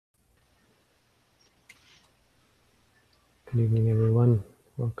Good evening, everyone.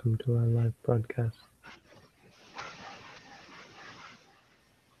 Welcome to our live broadcast.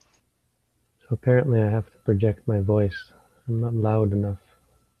 So apparently I have to project my voice. I'm not loud enough.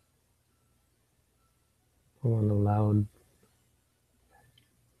 I want a loud...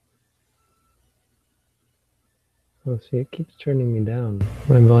 Oh, see, it keeps turning me down.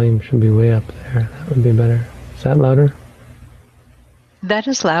 My volume should be way up there. That would be better. Is that louder? That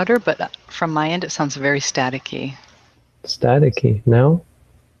is louder, but from my end, it sounds very staticky. Staticky. Now?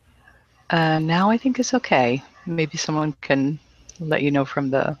 Now I think it's okay. Maybe someone can let you know from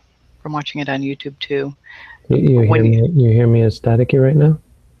watching it on YouTube too. You hear me? You hear me as staticky right now?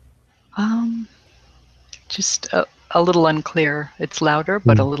 Just a little unclear. It's louder,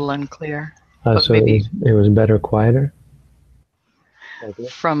 but a little unclear. But So maybe it was better, quieter?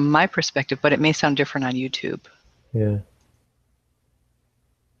 from my perspective, but it may sound different on YouTube. Yeah.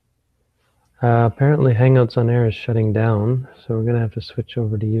 Apparently Hangouts on Air is shutting down, so we're going to have to switch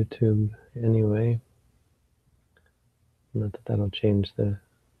over to YouTube anyway. Not that that'll change the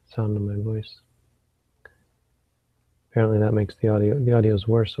sound of my voice. Apparently that makes the audio's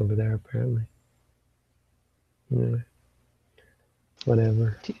worse over there, apparently. Anyway,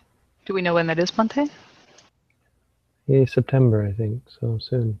 whatever. Do we know when that is, Bhante? Yeah, September, I think, so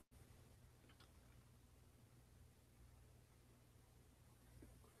soon.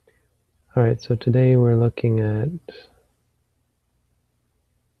 All right, so today we're looking at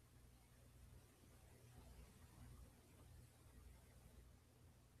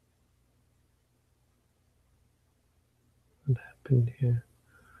what happened here.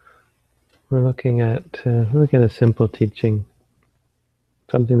 We're looking at a simple teaching,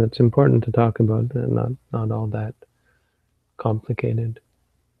 something that's important to talk about, not all that complicated.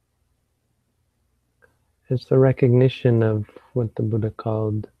 It's the recognition of what the Buddha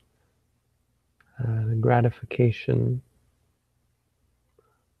called the gratification,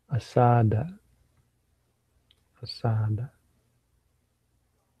 asada. Asada.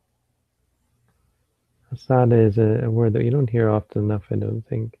 Asada is a word that you don't hear often enough, I don't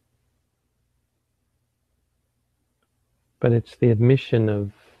think. But it's the admission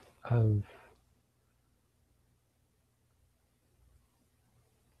of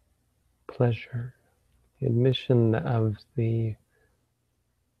pleasure, the admission of the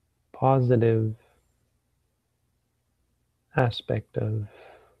positive aspect of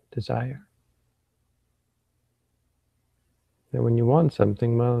desire. That when you want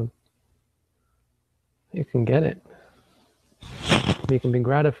something, well, you can get it. You can be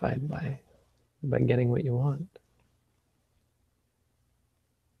gratified by getting what you want.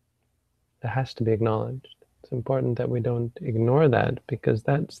 That has to be acknowledged. It's important that we don't ignore that, because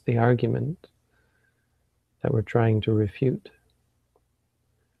that's the argument that we're trying to refute.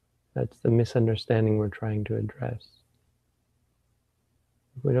 That's the misunderstanding we're trying to address.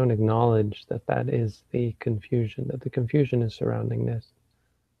 If we don't acknowledge that that is the confusion, that the confusion is surrounding this,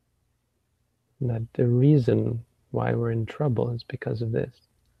 and that the reason why we're in trouble is because of this,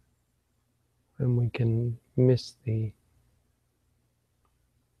 and we can miss the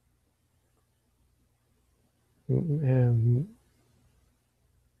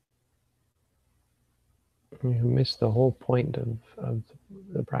miss the whole point of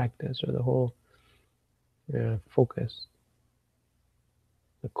the practice, or the whole focus,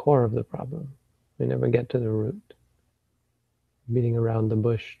 the core of the problem. We never get to the root, beating around the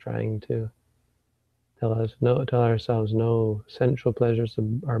bush, trying to tell ourselves no, sensual pleasures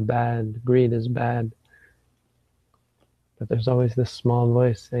are bad, greed is bad. But there's always this small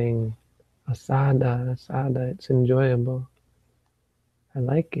voice saying, asada, asada, it's enjoyable. I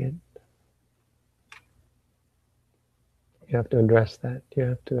like it. You have to address that. You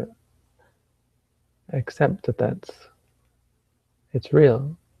have to accept that it's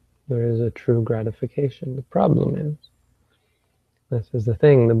real. There is a true gratification. The problem is, this is the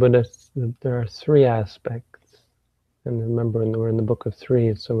thing, the Buddhists, there are three aspects. And remember, we're in the book of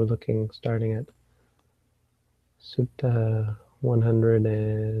threes, so we're starting at Sutta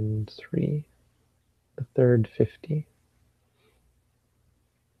 103, the third 50.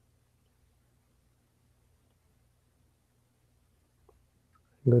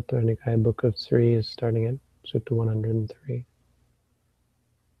 Anguttara Nikaya Book of Three is starting at Sutta 103.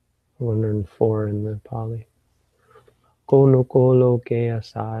 104 in the Pali. Ko no ko loke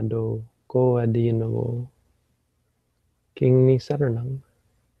asado, ko adinavo, king ni saranam.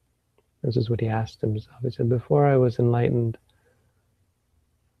 This is what he asked himself. He said, before I was enlightened,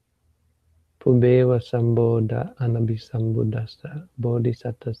 Pubeva Sambodha Anabhisambuddhasa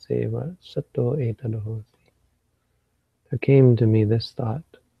Bodhisatta Seva Sato Etadohosi. There came to me this thought: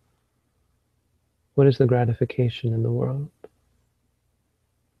 what is the gratification in the world?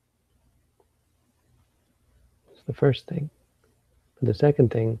 It's the first thing. But the second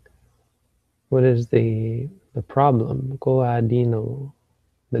thing, what is the problem? Ko adino,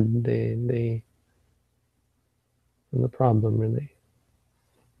 the problem really,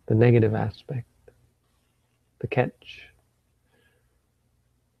 the negative aspect, the catch.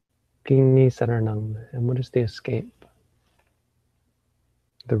 Kini saranang, and what is the escape?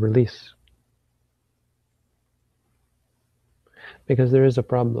 The release. Because there is a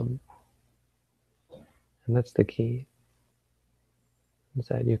problem. And that's the key. Is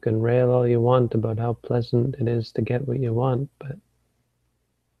that you can rail all you want about how pleasant it is to get what you want, but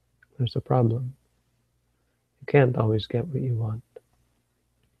there's a problem. You can't always get what you want.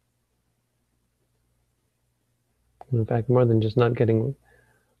 In fact, more than just not getting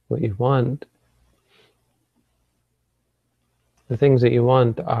what you want, the things that you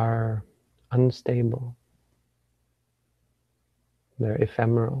want are unstable. They're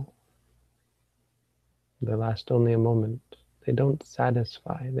ephemeral. They last only a moment. They don't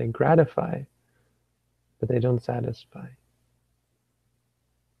satisfy. They gratify, but they don't satisfy.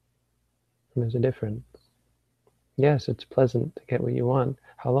 And there's a difference. Yes, it's pleasant to get what you want.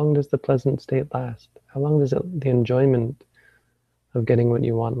 How long does the pleasant state last? How long does the enjoyment of getting what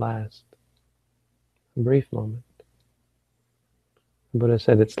you want last? A brief moment. The Buddha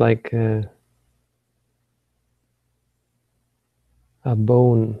said it's like a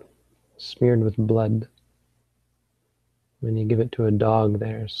bone smeared with blood. When you give it to a dog,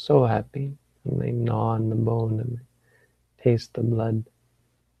 they're so happy, and they gnaw on the bone and they taste the blood.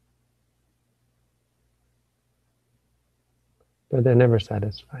 But they're never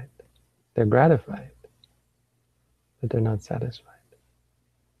satisfied. They're gratified, but they're not satisfied.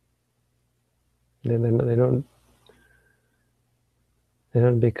 They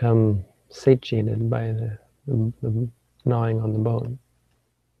don't become satiated by the gnawing on the bone.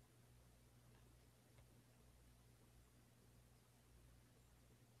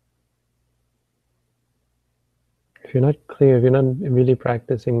 If you're not clear, if you're not really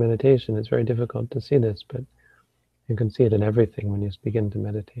practicing meditation, it's very difficult to see this, but you can see it in everything when you begin to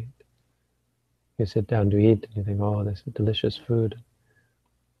meditate. You sit down to eat and you think, oh, this is delicious food.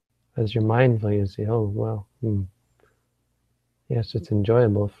 As you're mindful, you see, oh, well, yes, it's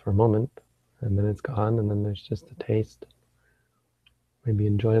enjoyable for a moment, and then it's gone, and then there's just the taste. Maybe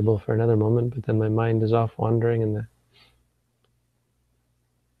enjoyable for another moment, but then my mind is off wandering and the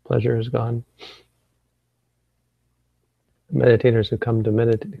pleasure is gone. Meditators who come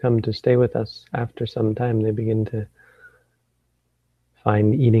to stay with us after some time, they begin to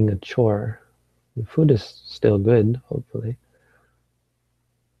find eating a chore. The food is still good, hopefully.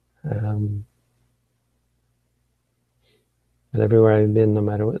 But everywhere I've been, no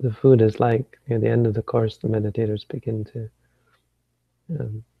matter what the food is like, near the end of the course, the meditators begin to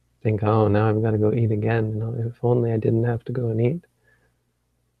think, oh, now I've got to go eat again. You know, if only I didn't have to go and eat.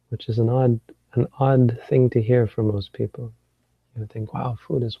 Which is an odd thing to hear for most people. You think, wow,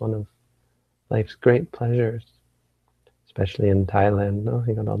 food is one of life's great pleasures, especially in Thailand. No,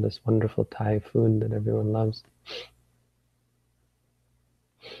 you got all this wonderful Thai food that everyone loves.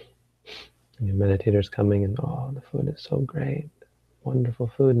 And your meditators coming and, oh, the food is so great. Wonderful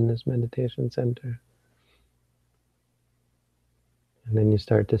food in this meditation center. And then you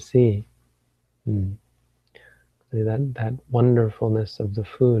start to see that wonderfulness of the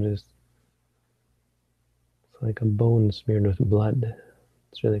food is like a bone smeared with blood.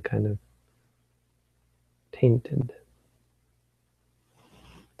 It's really kind of tainted.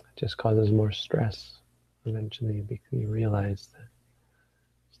 It just causes more stress. Eventually you realize that,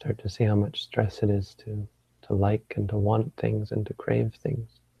 start to see how much stress it is to like and to want things and to crave things.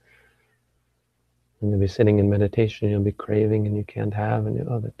 And you'll be sitting in meditation, you'll be craving and you can't have, and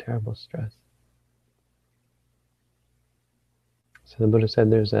oh, the terrible stress. So the Buddha said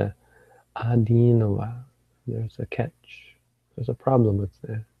there's a adinava, there's a catch, there's a problem with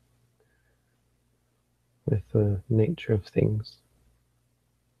the nature of things.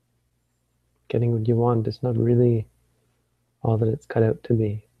 Getting what you want is not really all that it's cut out to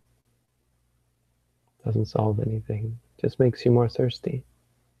be. It doesn't solve anything. It just makes you more thirsty.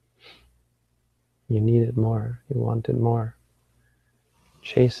 You need it more. You want it more.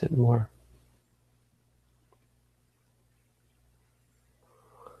 Chase it more.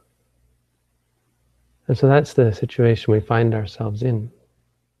 And so that's the situation we find ourselves in.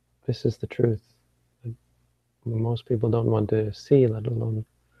 This is the truth. Most people don't want to see, let alone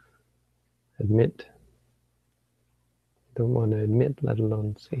admit. Don't want to admit, let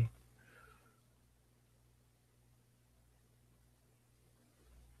alone see.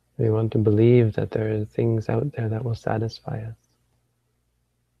 We want to believe that there are things out there that will satisfy us.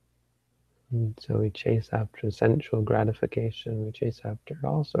 And so we chase after sensual gratification, we chase after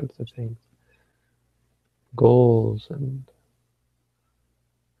all sorts of things, goals and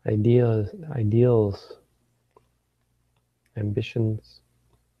ideals, ambitions.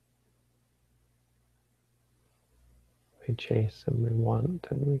 We chase and we want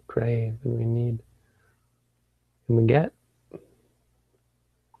and we crave and we need and we get,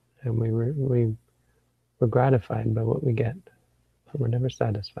 and we're gratified by what we get, but we're never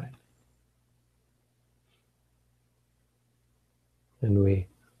satisfied. And we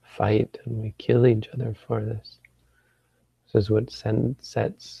fight and we kill each other for this. This is what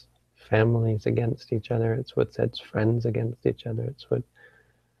sets families against each other. It's what sets friends against each other. It's what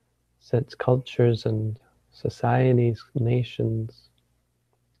sets cultures and societies, nations.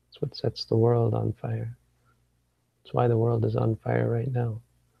 It's what sets the world on fire. It's why the world is on fire right now.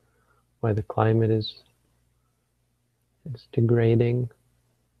 Why the climate is degrading.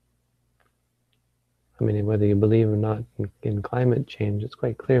 I mean, whether you believe or not in climate change, it's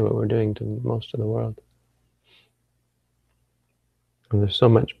quite clear what we're doing to most of the world. And there's so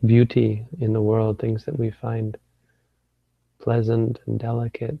much beauty in the world, things that we find pleasant and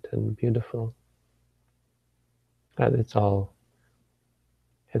delicate and beautiful. It's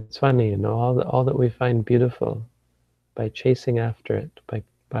funny, you know, all that we find beautiful, by chasing after it,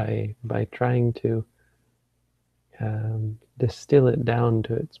 by trying to distill it down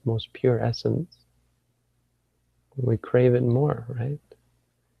to its most pure essence, we crave it more, right?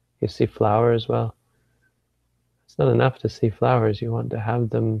 You see flowers, well, it's not enough to see flowers. You want to have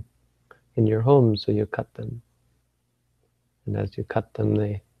them in your home, so you cut them. And as you cut them,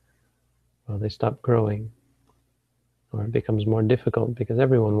 they stop growing. Or it becomes more difficult because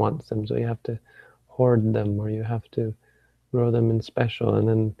everyone wants them, so you have to hoard them, or you have to grow them in special, and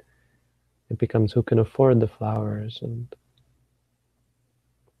then it becomes who can afford the flowers and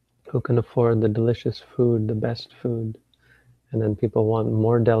who can afford the delicious food, the best food. And then people want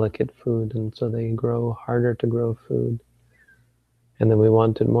more delicate food, and so they grow harder to grow food. And then we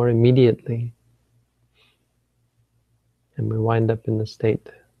want it more immediately. And we wind up in the state.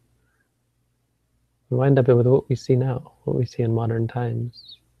 We wind up with what we see now, what we see in modern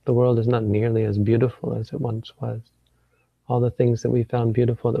times. The world is not nearly as beautiful as it once was. All the things that we found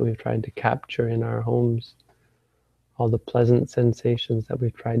beautiful that we've tried to capture in our homes, all the pleasant sensations that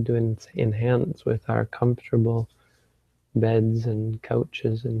we've tried to enhance with our comfortable beds and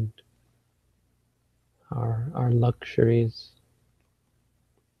couches and our luxuries.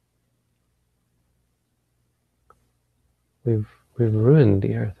 We've ruined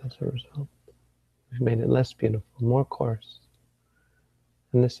the earth as a result. We've made it less beautiful, more coarse.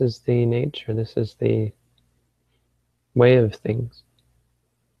 And this is the nature, this is the way of things.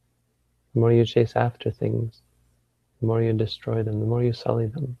 The more you chase after things, the more you destroy them, the more you sully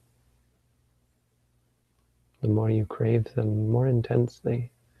them, the more you crave them more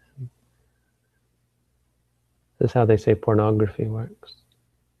intensely. This is how they say pornography works.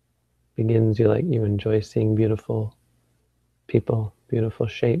 Begins, you enjoy seeing beautiful people, beautiful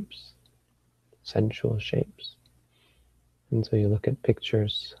shapes, sensual shapes. And so you look at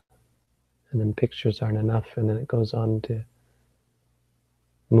pictures, and then pictures aren't enough, and then it goes on to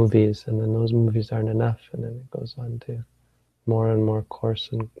movies, and then those movies aren't enough, and then it goes on to more and more coarse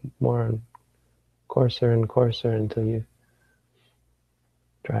and more and coarser and coarser until you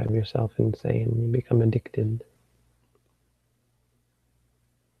drive yourself insane. You become addicted.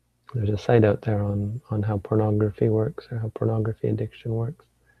 There's a site out there on how pornography works, or how pornography addiction works.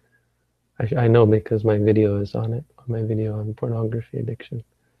 I know because my video is on it, my video on pornography addiction.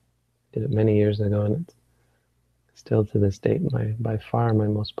 I did it many years ago, and it's still to this date by far my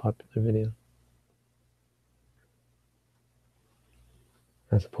most popular video.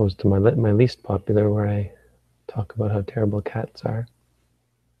 As opposed to my least popular, where I talk about how terrible cats are.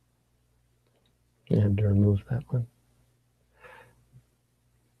 I had to remove that one.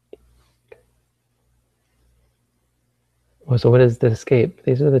 Well, so what is the escape?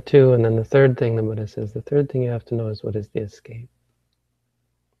 These are the two, and then the third thing the Buddha says, the third thing you have to know is what is the escape.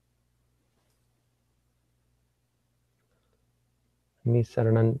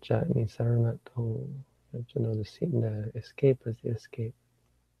 Nisaranancha, nisaranato. You have to know the escape is the escape.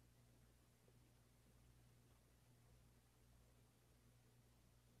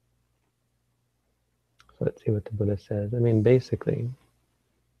 So let's see what the Buddha says. I mean, basically,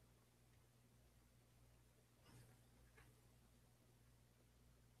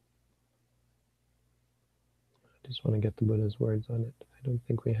 I just want to get the Buddha's words on it. I don't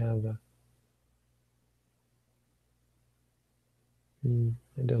think we have a...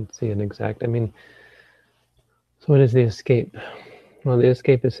 I don't see an exact... I mean, so what is the escape? Well, the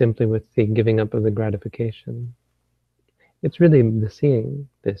escape is simply with the giving up of the gratification. It's really the seeing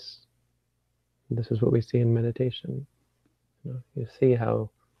this. This is what we see in meditation. You see how,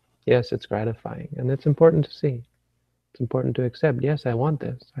 yes, it's gratifying, and it's important to see. It's important to accept, yes, I want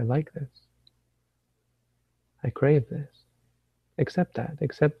this, I like this, I crave this. Accept that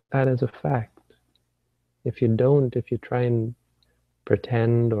as a fact. If you don't, if you try and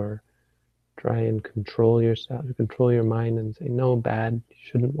pretend or try and control yourself, control your mind and say, no, bad, you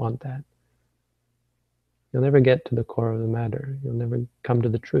shouldn't want that, you'll never get to the core of the matter. You'll never come to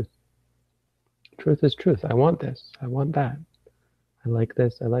the truth. Truth is truth. I want this, I want that. I like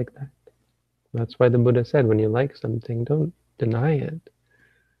this, I like that. That's why the Buddha said, when you like something, don't deny it.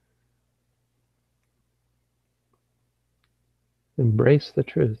 Embrace the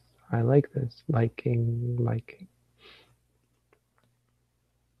truth. I like this. Liking.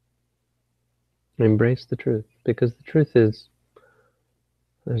 Embrace the truth, because the truth is,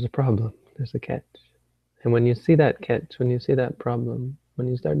 there's a problem, there's a catch. And when you see that catch, when you see that problem, when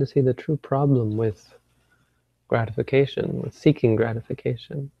you start to see the true problem with gratification, with seeking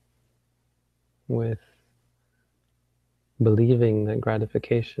gratification, with believing that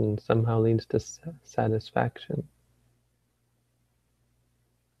gratification somehow leads to satisfaction,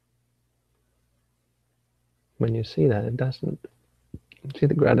 when you see that it doesn't, you see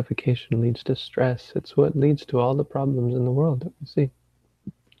the gratification leads to stress. It's what leads to all the problems in the world that we see.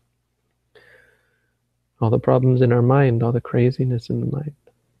 All the problems in our mind, all the craziness in the mind.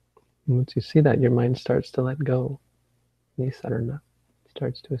 And once you see that, your mind starts to let go. Nisarana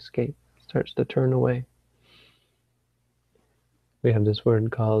starts to escape, starts to turn away. We have this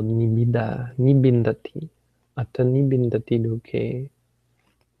word called nibbida, nibbindati. Atta nibbindati dukkhe.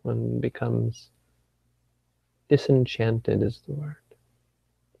 One becomes disenchanted is the word.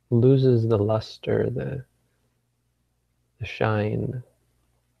 Loses the luster, the shine.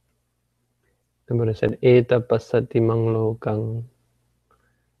 The Buddha said, Eta pasati manglokang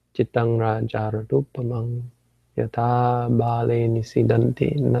chitang rajarupamang yata bale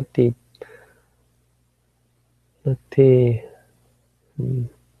nisidanti nati I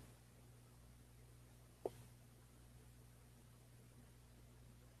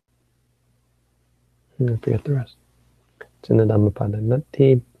forget the rest. It's in the Dhammapada.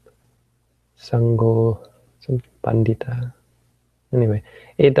 Nati Sango, some Pandita. Anyway,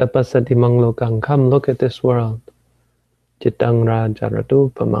 Eta pasati manglokang, come look at this world. Chitang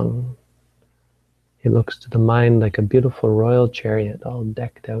rajaratupamang. He looks to the mind like a beautiful royal chariot, all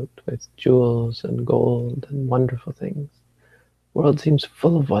decked out with jewels and gold and wonderful things. The world seems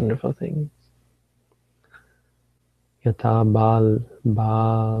full of wonderful things. Yata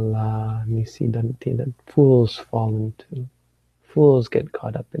bala nisidanti, that fools fall into. Fools get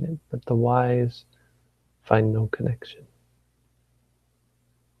caught up in it, but the wise find no connection.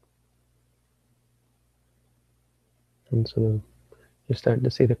 And so you start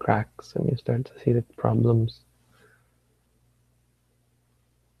to see the cracks and you start to see the problems.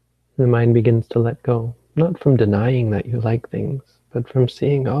 The mind begins to let go, not from denying that you like things, but from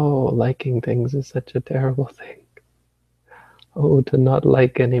seeing, oh, liking things is such a terrible thing. Oh, to not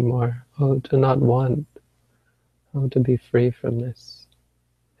like anymore. Oh, to not want. Oh, to be free from this.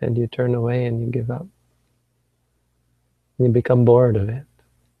 And you turn away and you give up. You become bored of it.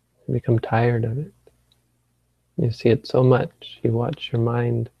 You become tired of it. You see it so much. You watch your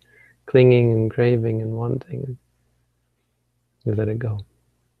mind clinging and craving and wanting. And you let it go.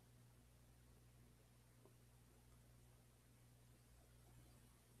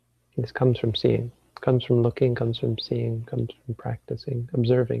 This comes from seeing. Comes from looking, comes from seeing, comes from practicing,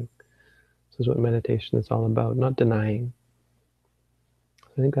 observing. This is what meditation is all about, not denying.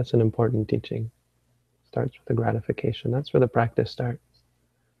 I think that's an important teaching. It starts with the gratification. That's where the practice starts.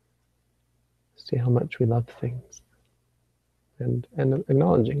 See how much we love things. And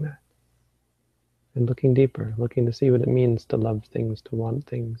acknowledging that. And looking deeper, looking to see what it means to love things, to want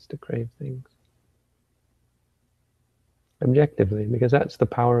things, to crave things. Objectively, because that's the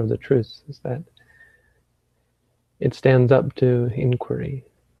power of the truth, is that it stands up to inquiry.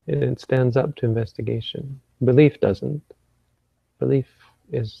 It stands up to investigation. Belief doesn't. Belief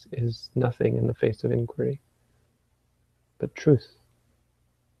is nothing in the face of inquiry. But truth,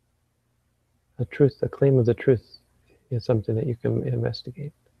 a claim of the truth, is something that you can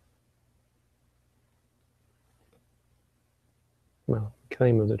investigate. Well,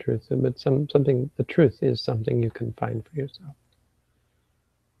 claim of the truth, but something. The truth is something you can find for yourself.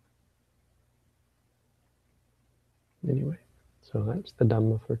 Anyway, so that's the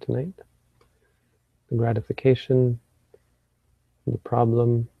Dhamma for tonight. The gratification, the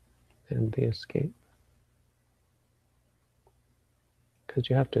problem, and the escape. because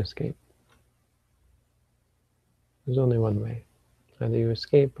you have to escape. There's only one way. Either you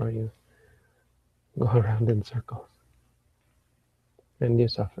escape or you go around in circles. And you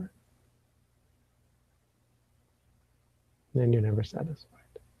suffer. And you're never satisfied.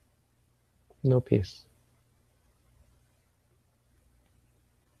 No peace.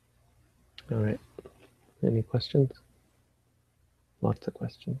 All right. Any questions? Lots of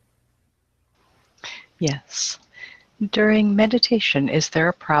questions. Yes. During meditation, is there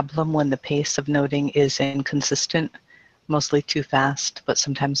a problem when the pace of noting is inconsistent, mostly too fast, but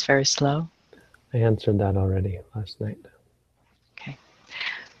sometimes very slow? I answered that already last night. Okay.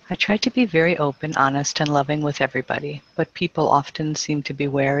 I try to be very open, honest, and loving with everybody, but people often seem to be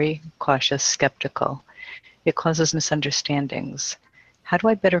wary, cautious, skeptical. It causes misunderstandings. How do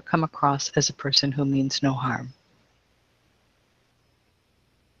I better come across as a person who means no harm?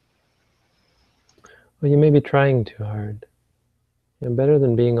 Well, you may be trying too hard. And better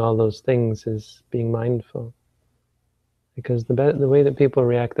than being all those things is being mindful. Because the way that people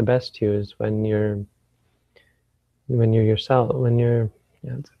react the best to you is when you're yourself,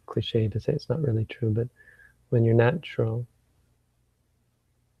 it's a cliche to say, it's not really true, but when you're natural.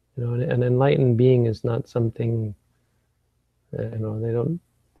 An enlightened being is not something, they don't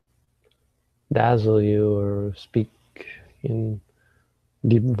dazzle you or speak in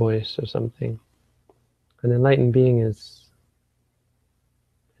deep voice or something. An enlightened being is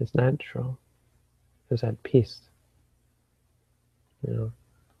natural, is at peace.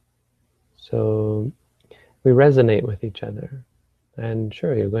 So we resonate with each other. And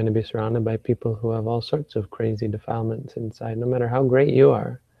sure, you're going to be surrounded by people who have all sorts of crazy defilements inside. No matter how great you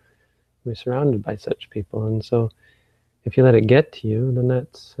are, we're surrounded by such people. And so if you let it get to you, then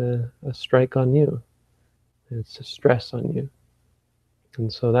that's a strike on you. It's a stress on you.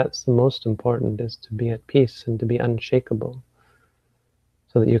 And so that's the most important, is to be at peace and to be unshakable,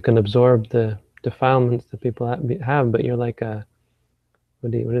 so that you can absorb the defilements that people have, but you're like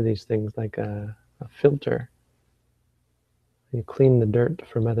what are these things, like a filter. You clean the dirt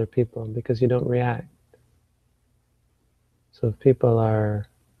from other people because you don't react. So if people are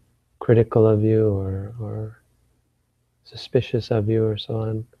critical of you or suspicious of you or so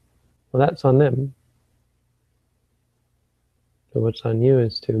on, well, that's on them. But what's on you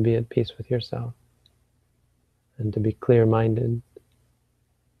is to be at peace with yourself and to be clear-minded.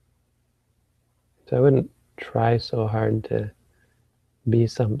 So I wouldn't try so hard to be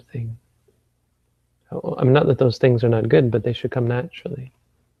something. I mean, not that those things are not good, but they should come naturally.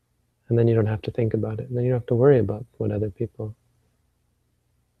 And then you don't have to think about it. And then you don't have to worry about what other people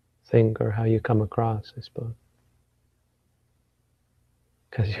think or how you come across, I suppose.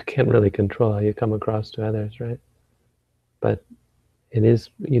 Because you can't really control how you come across to others, right? But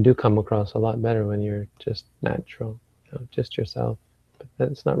you do come across a lot better when you're just natural, just yourself. But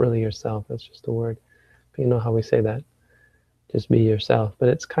that's not really yourself, that's just a word. But you know how we say that, just be yourself. But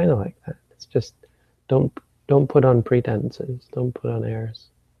it's kind of like that. It's just, don't put on pretenses, don't put on airs,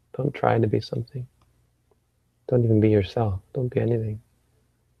 don't try to be something. Don't even be yourself, don't be anything.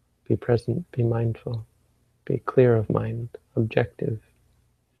 Be present, be mindful, be clear of mind, objective.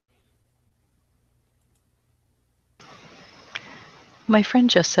 My friend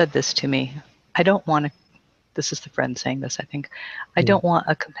just said this to me. This is the friend saying this, I think. I don't want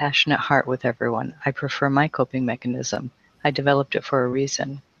a compassionate heart with everyone. I prefer my coping mechanism. I developed it for a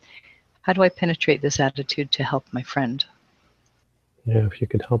reason. How do I penetrate this attitude to help my friend? Yeah, if you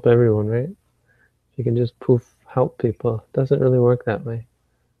could help everyone, right? If you can just help people. It doesn't really work that way.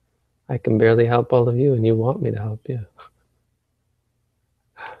 I can barely help all of you, and you want me to help you.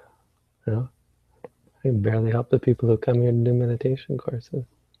 I can barely help the people who come here to do meditation courses.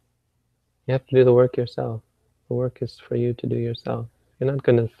 You have to do the work yourself. The work is for you to do yourself. You're not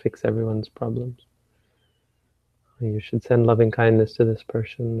going to fix everyone's problems. You should send loving kindness to this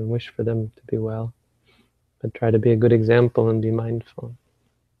person and wish for them to be well. But try to be a good example and be mindful.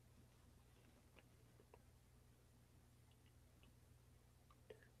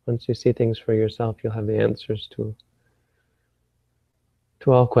 Once you see things for yourself, you'll have the answers to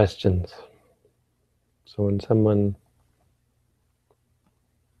all questions. So when someone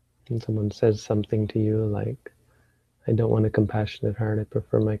says something to you like, I don't want a compassionate heart, I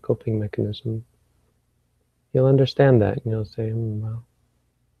prefer my coping mechanism, you'll understand that, and you'll say, well,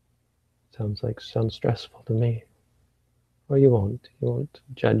 sounds stressful to me. Or you won't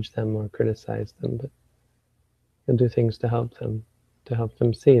judge them or criticize them, but you'll do things to help them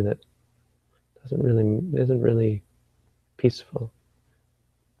see that isn't really peaceful.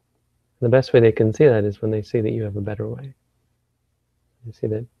 The best way they can see that is when they see that you have a better way. They see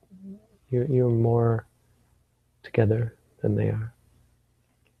that you're more together than they are.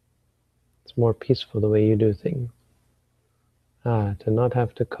 It's more peaceful the way you do things. To not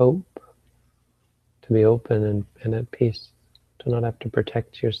have to cope, to be open and at peace, to not have to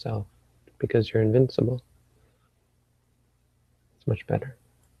protect yourself because you're invincible. It's much better.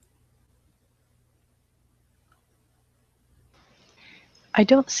 I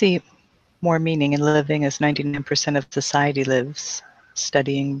don't see more meaning in living as 99% of society lives,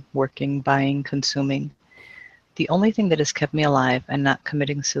 studying, working, buying, consuming. The only thing that has kept me alive and not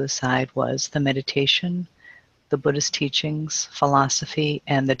committing suicide was the meditation, the Buddhist teachings, philosophy,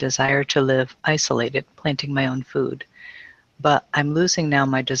 and the desire to live isolated, planting my own food. But I'm losing now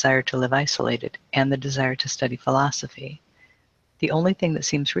my desire to live isolated and the desire to study philosophy. The only thing that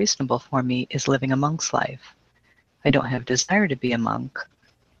seems reasonable for me is living a monk's life. I don't have desire to be a monk.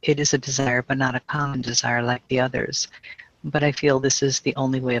 It is a desire, but not a common desire like the others. But I feel this is the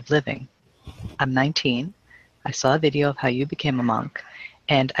only way of living. I'm 19. I saw a video of how you became a monk,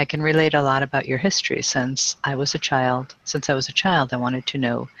 and I can relate a lot about your history since I was a child. Since I was a child, I wanted to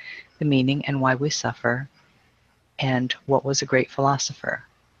know the meaning and why we suffer, and what was a great philosopher.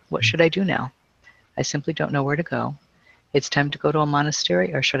 What should I do now? I simply don't know where to go. It's time to go to a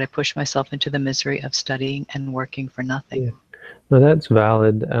monastery, or should I push myself into the misery of studying and working for nothing? Yeah. No, that's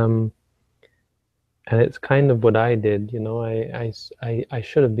valid. And it's kind of what I did, you know. I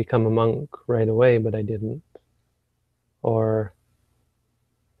should have become a monk right away, but I didn't. Or,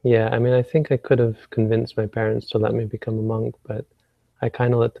 yeah, I mean, I think I could have convinced my parents to let me become a monk, but I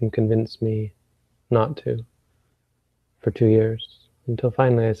kind of let them convince me not to for 2 years, until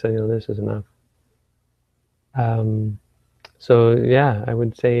finally I said, you know, this is enough. So yeah, I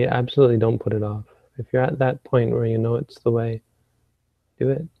would say absolutely don't put it off. If you're at that point where you know it's the way, do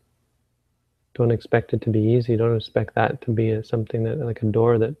it. Don't expect it to be easy. Don't expect that to be something that, like a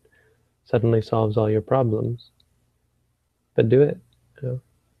door that suddenly solves all your problems. But do it. You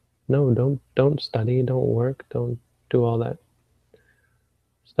know? No, don't study, don't work, don't do all that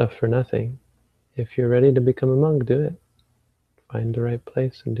stuff for nothing. If you're ready to become a monk, do it. Find the right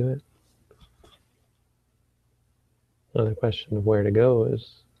place and do it. Now the question of where to go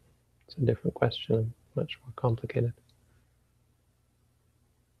is, it's a different question, much more complicated.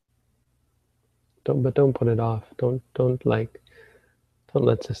 Don't put it off. Don't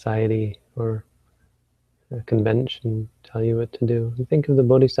let society or a convention tell you what to do. And think of the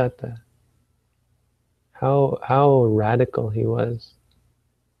Bodhisattva. How radical he was.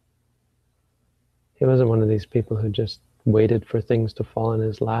 He wasn't one of these people who just waited for things to fall in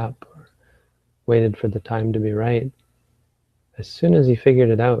his lap or waited for the time to be right. As soon as he figured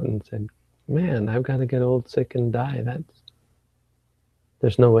it out and said, man, I've got to get old, sick, and die.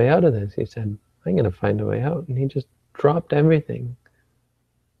 There's no way out of this. He said, I'm going to find a way out. And he just dropped everything.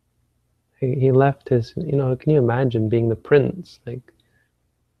 He left his, you know, can you imagine being the prince? Like,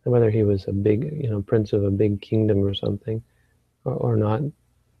 whether he was a big, you know, prince of a big kingdom or something, or not.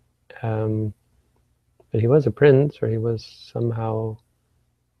 But he was a prince, or he was somehow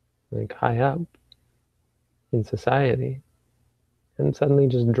like high up in society, and suddenly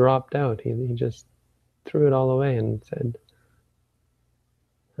just dropped out. He just threw it all away and said,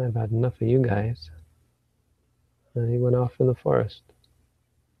 I've had enough of you guys. And he went off in the forest.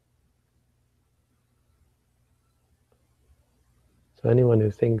 So anyone who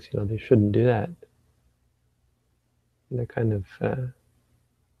thinks, you know, they shouldn't do that, they're kind of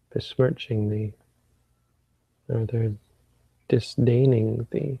besmirching or they're disdaining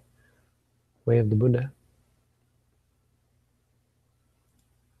the way of the Buddha.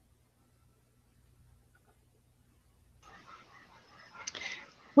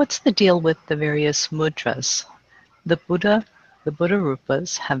 What's the deal with the various mudras? The Buddha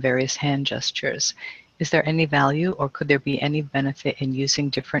Rupas have various hand gestures. Is there any value, or could there be any benefit in using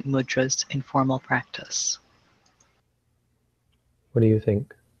different mudras in formal practice? What do you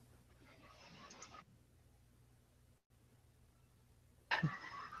think?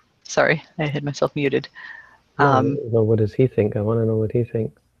 Sorry, I had myself muted. No, what does he think? I want to know what he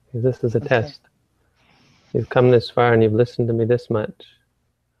thinks. This is a test. You've come this far and you've listened to me this much.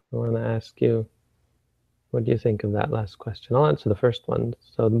 I want to ask you, what do you think of that last question? I'll answer the first one.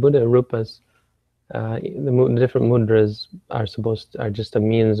 So the Buddha Rupas, the different mudras are just a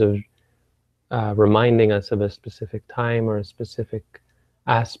means of reminding us of a specific time or a specific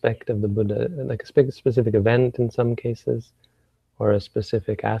aspect of the Buddha, like a specific event in some cases, or a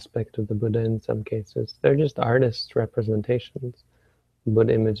specific aspect of the Buddha in some cases. They're just artists' representations.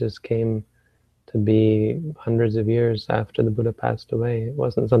 Buddha images came to be hundreds of years after the Buddha passed away. It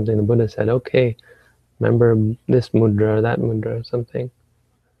wasn't something the Buddha said, okay, remember this mudra or that mudra or something.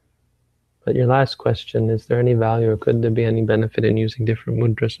 But your last question, is there any value or could there be any benefit in using different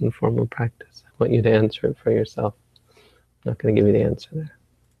mudras in formal practice? I want you to answer it for yourself. I'm not going to give you the answer there.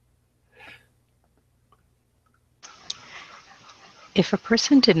 If a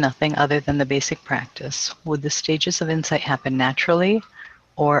person did nothing other than the basic practice, would the stages of insight happen naturally,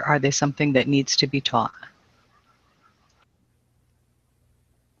 or are they something that needs to be taught?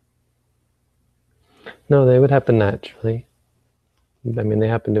 No, they would happen naturally. I mean, they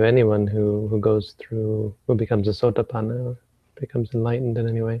happen to anyone who goes through, who becomes a sotapanna, or becomes enlightened in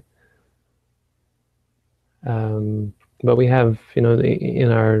any way. But we have,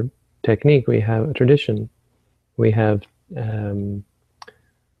 in our technique, we have a tradition. We have a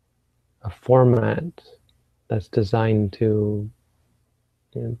format that's designed to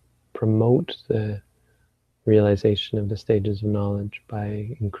promote the realization of the stages of knowledge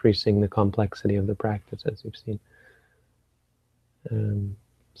by increasing the complexity of the practice, as you've seen.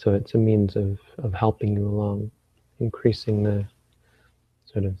 So it's a means of helping you along, increasing the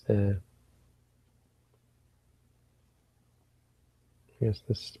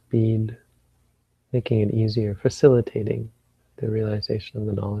the speed, making it easier, facilitating the realization of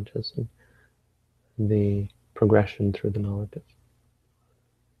the knowledges and the progression through the knowledges.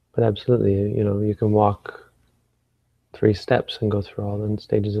 But absolutely, you can walk 3 steps and go through all the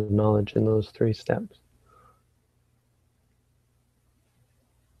stages of knowledge in those 3 steps.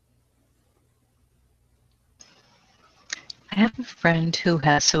 I have a friend who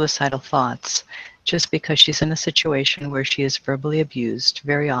has suicidal thoughts just because she's in a situation where she is verbally abused,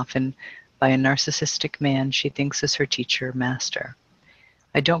 very often by a narcissistic man she thinks is her teacher, master.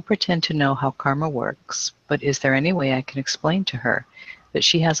 I don't pretend to know how karma works, but is there any way I can explain to her that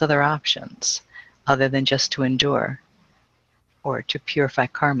she has other options, other than just to endure, or to purify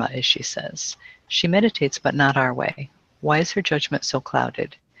karma, as she says? She meditates, but not our way. Why is her judgment so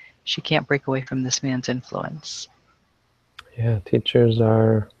clouded? She can't break away from this man's influence. Yeah, teachers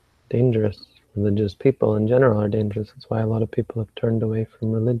are dangerous. Religious people in general are dangerous. That's why a lot of people have turned away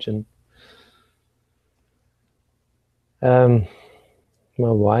from religion. Well,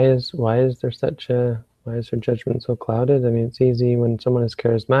 why is her judgment so clouded? I mean, it's easy when someone is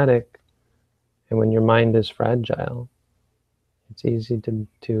charismatic, and when your mind is fragile, it's easy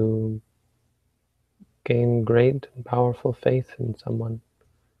to gain great and powerful faith in someone.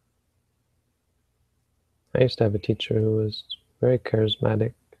 I used to have a teacher who was very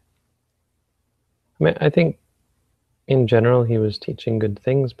charismatic. I mean, I think in general he was teaching good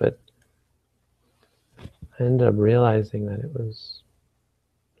things, but I ended up realizing that it was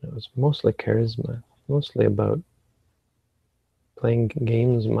mostly charisma, mostly about playing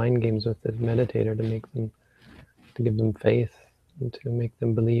games, mind games with the meditator to give them faith and to make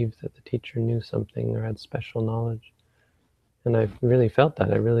them believe that the teacher knew something or had special knowledge. And I really felt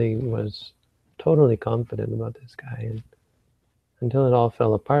that. I really was totally confident about this guy, and until it all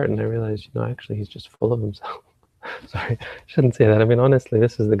fell apart and I realized, actually he's just full of himself. Sorry, I shouldn't say that. I mean, honestly,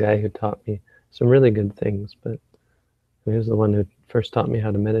 this is the guy who taught me some really good things, but he was the one who first taught me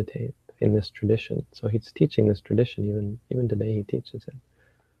how to meditate in this tradition. So he's teaching this tradition, even today he teaches it.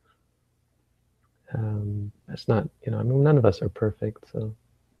 It's not, I mean, none of us are perfect, so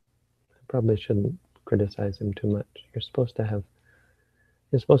I probably shouldn't criticize him too much. You're supposed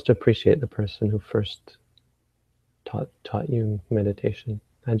to appreciate the person who first taught you meditation.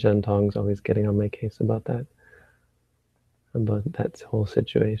 Ajahn Tong's always getting on my case about that whole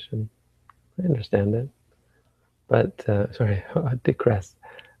situation. I understand it, but sorry, I digress.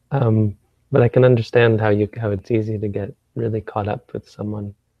 But I can understand how it's easy to get really caught up with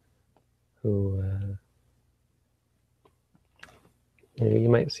someone who you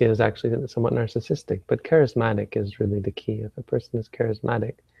might see as actually somewhat narcissistic, but charismatic is really the key. If a person is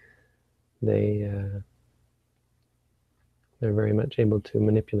charismatic, they're very much able to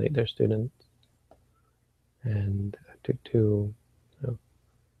manipulate their students and to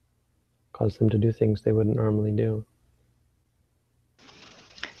cause them to do things they wouldn't normally do.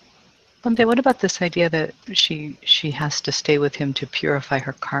 Bhante, what about this idea that she has to stay with him to purify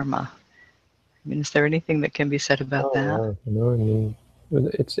her karma? I mean, is there anything that can be said about that? Yeah, I mean,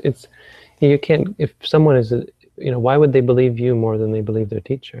 it's you can't, if someone is why would they believe you more than they believe their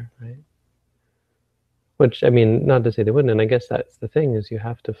teacher, right? Which, I mean, not to say they wouldn't, and I guess that's the thing, is you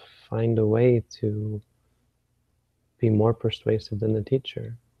have to find a way to be more persuasive than the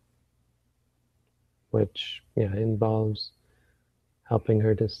teacher, which involves helping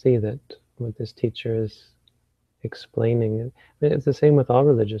her to see that what this teacher is explaining. I mean, it's the same with all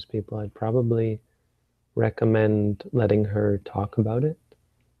religious people. I'd probably recommend letting her talk about it,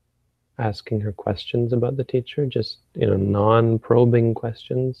 asking her questions about the teacher, just non-probing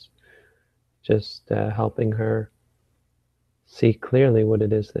questions, just helping her see clearly what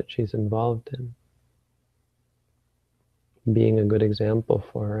it is that she's involved in. Being a good example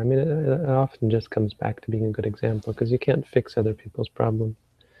for her. I mean, it often just comes back to being a good example, because you can't fix other people's problems.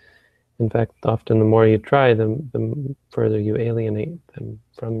 In fact, often the more you try, the further you alienate them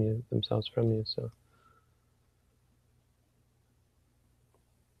from you, themselves from you. So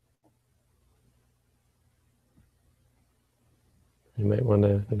you might want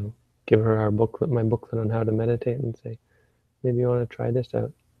to, give her our booklet, my booklet on how to meditate, and say, maybe you want to try this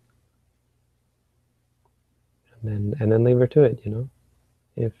out, and then leave her to it.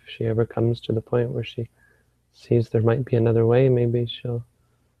 If she ever comes to the point where she sees there might be another way, maybe she'll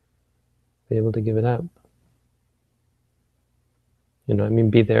be able to give it up.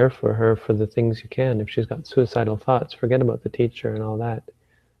 Be there for her for the things you can. If she's got suicidal thoughts, forget about the teacher and all that.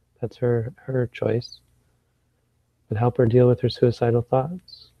 That's her choice. But help her deal with her suicidal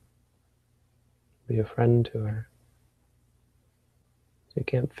thoughts. Be a friend to her. You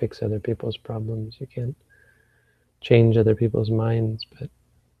can't fix other people's problems. You can't change other people's minds. But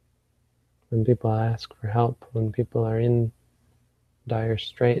when people ask for help, when people are in dire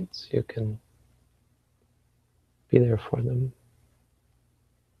straits, you can be there for them.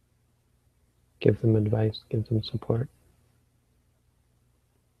 Give them advice, give them support.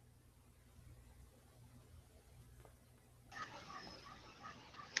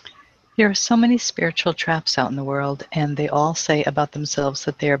 There are so many spiritual traps out in the world, and they all say about themselves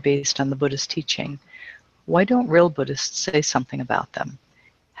that they are based on the Buddhist teaching. Why don't real Buddhists say something about them?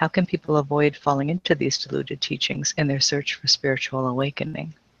 How can people avoid falling into these deluded teachings in their search for spiritual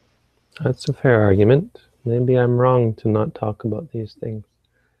awakening? That's a fair argument. Maybe I'm wrong to not talk about these things.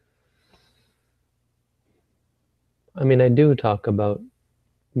 I mean, I do talk about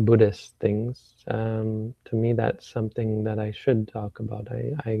Buddhist things. To me, that's something that I should talk about.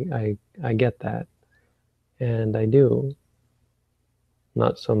 I get that, and I do.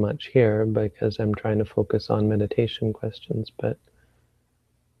 Not so much here, because I'm trying to focus on meditation questions, but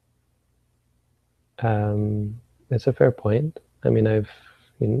it's a fair point. I mean,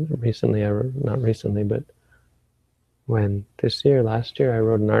 not recently, but last year, I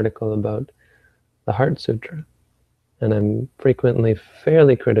wrote an article about the Heart Sutra. And I'm frequently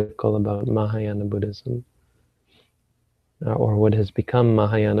fairly critical about Mahayana Buddhism, or what has become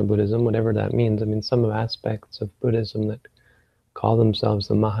Mahayana Buddhism, whatever that means. I mean, some aspects of Buddhism that call themselves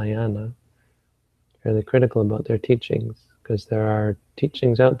the Mahayana, fairly critical about their teachings, because there are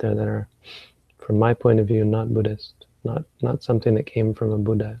teachings out there that are, from my point of view, not Buddhist, not something that came from a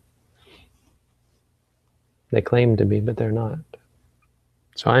Buddha. They claim to be, but they're not.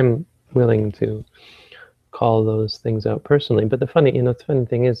 So I'm willing to call those things out personally. But the funny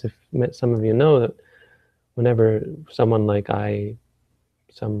thing is, if some of you know that whenever someone like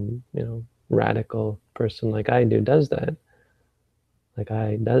some radical person like I do does that,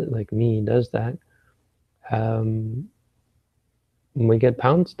 like me does that, we get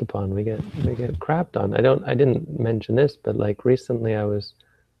pounced upon, we get crapped on. I didn't mention this, but like recently I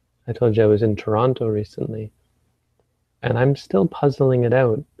told you I was in Toronto recently, and I'm still puzzling it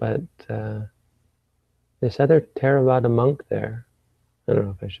out, but this other Theravada monk there, I don't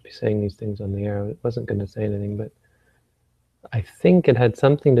know if I should be saying these things on the air. I wasn't going to say anything, but I think it had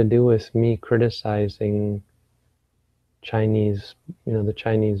something to do with me criticizing Chinese, the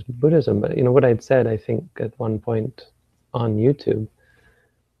Chinese Buddhism. But what I'd said, I think at one point on YouTube,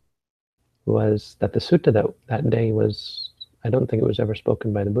 was that the sutta that day was, I don't think it was ever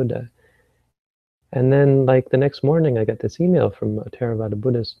spoken by the Buddha. And then like the next morning, I got this email from a Theravada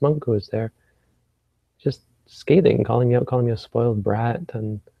Buddhist monk who was there, just scathing, calling me a spoiled brat,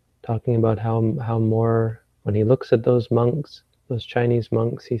 and talking about how more, when he looks at those monks, those Chinese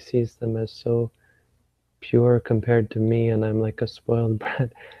monks, he sees them as so pure compared to me, and I'm like a spoiled brat.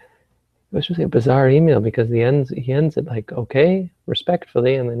 It was really a bizarre email, because he ends it like, okay,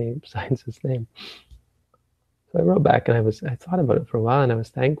 respectfully, and then he signs his name. So I wrote back, and I thought about it for a while, and I was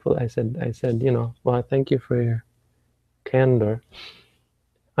thankful. I said, well, thank you for your candor.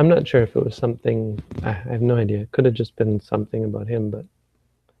 I'm not sure if it was something, I have no idea. It could have just been something about him, but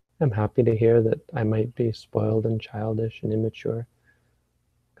I'm happy to hear that I might be spoiled and childish and immature,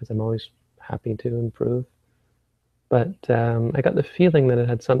 because I'm always happy to improve. But I got the feeling that it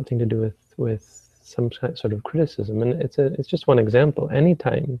had something to do with some sort of criticism, and it's just one example.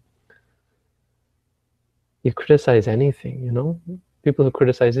 Anytime you criticize anything, people who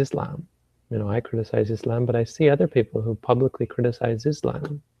criticize Islam, I criticize Islam, but I see other people who publicly criticize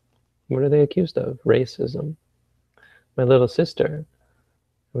Islam. What are they accused of? Racism. My little sister,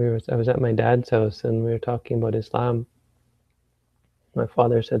 I was at my dad's house, and we were talking about Islam. My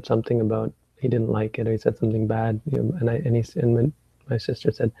father said something about he didn't like it, or he said something bad, and my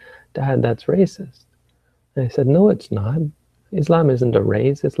sister said, "Dad, that's racist." And I said, "No, it's not. Islam isn't a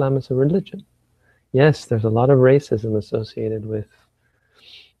race. Islam is a religion. Yes, there's a lot of racism associated with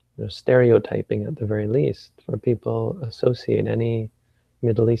stereotyping at the very least, for people associate any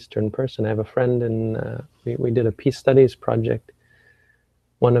Middle Eastern person. I have a friend, and we did a peace studies project.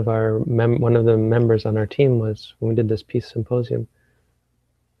 One of the members on our team was, when we did this peace symposium,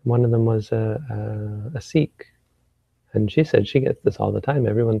 one of them was a Sikh, and she said she gets this all the time.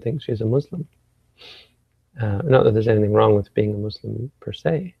 Everyone thinks she's a Muslim. Not that there's anything wrong with being a Muslim per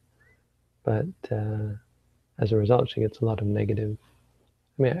se, but as a result, she gets a lot of negative.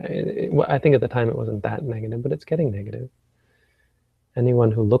 I mean, I think at the time it wasn't that negative, but it's getting negative. Anyone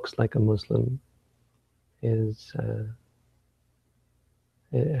who looks like a Muslim is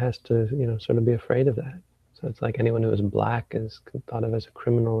it has to, sort of be afraid of that. So it's like anyone who is black is thought of as a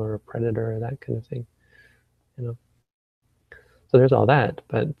criminal or a predator or that kind of thing, So there's all that,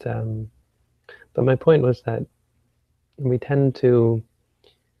 but my point was that we tend to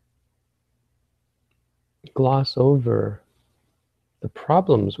gloss over the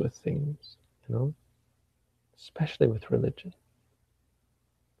problems with things, especially with religion.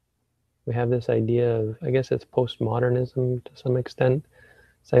 We have this idea of, I guess it's postmodernism to some extent,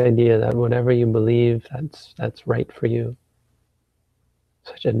 this idea that whatever you believe, that's right for you.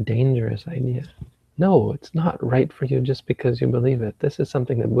 Such a dangerous idea. No, it's not right for you just because you believe it. This is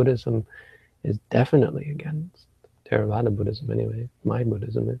something that Buddhism is definitely against. Theravada Buddhism anyway. My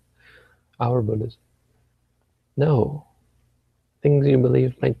Buddhism is. Our Buddhism. No. Things you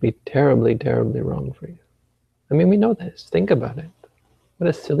believe might be terribly, terribly wrong for you. I mean, we know this. Think about it. What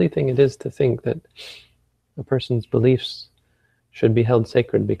a silly thing it is to think that a person's beliefs should be held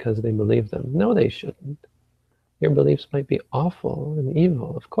sacred because they believe them. No, they shouldn't. Your beliefs might be awful and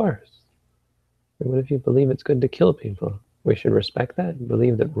evil, of course. And what if you believe it's good to kill people? We should respect that.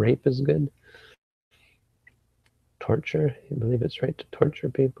 Believe that rape is good. Torture, you believe it's right to torture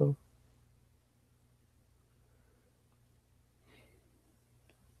people.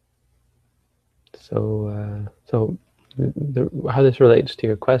 So how this relates to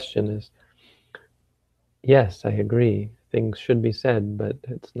your question is, yes, I agree. Things should be said, but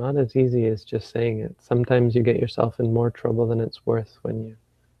it's not as easy as just saying it. Sometimes you get yourself in more trouble than it's worth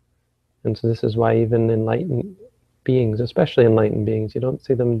and so this is why even enlightened beings, especially enlightened beings, you don't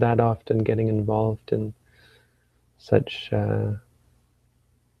see them that often getting involved in such, like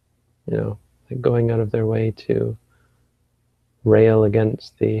going out of their way to rail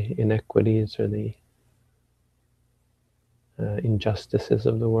against the inequities or the injustices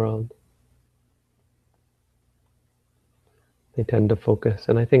of the world. They tend to focus,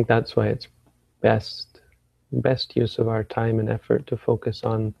 and I think that's why it's best use of our time and effort to focus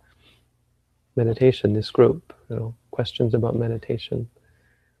on meditation, this group, questions about meditation.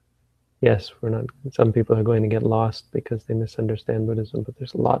 Yes, some people are going to get lost because they misunderstand Buddhism, but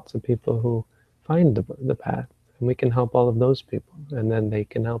there's lots of people who find the path, and we can help all of those people, and then they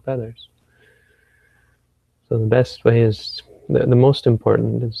can help others. So the best way is, the most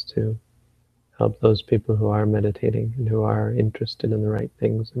important is to help those people who are meditating and who are interested in the right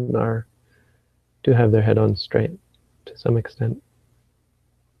things and do have their head on straight to some extent.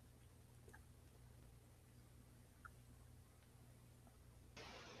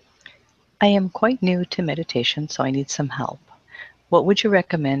 I am quite new to meditation, so I need some help. What would you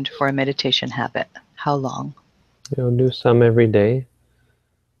recommend for a meditation habit? How long? Do some every day,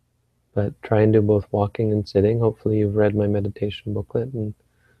 but try and do both walking and sitting. Hopefully you've read my meditation booklet and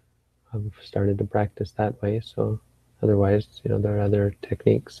I've started to practice that way. So otherwise, there are other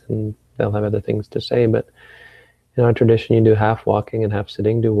techniques and they'll have other things to say. But in our tradition, you do half walking and half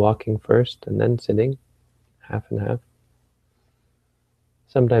sitting. Do walking first and then sitting, half and half.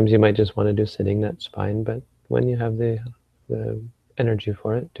 Sometimes you might just want to do sitting, that's fine. But when you have the energy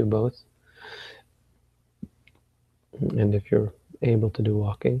for it, do both. And if you're able to do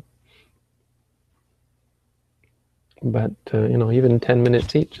walking. But, even 10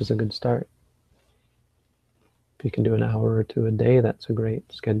 minutes each is a good start. If you can do an hour or two a day, that's a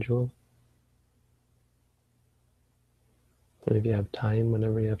great schedule. And if you have time,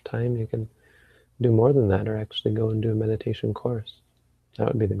 whenever you have time, you can do more than that or actually go and do a meditation course. That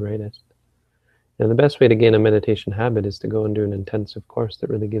would be the greatest. And the best way to gain a meditation habit is to go and do an intensive course that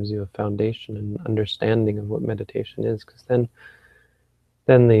really gives you a foundation and understanding of what meditation is, because then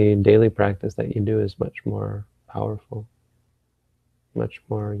the daily practice that you do is much more powerful, much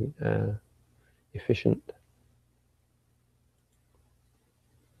more efficient.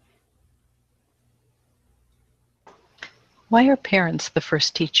 Why are parents the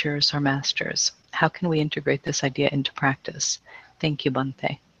first teachers or masters? How can we integrate this idea into practice? Thank you,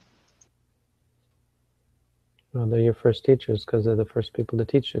 Bhante. Well, they're your first teachers because they're the first people to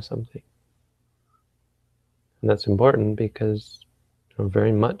teach you something. And that's important because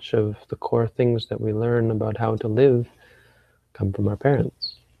very much of the core things that we learn about how to live come from our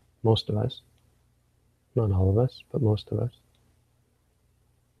parents. Most of us. Not all of us, but most of us.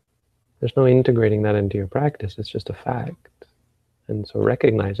 There's no integrating that into your practice. It's just a fact. And so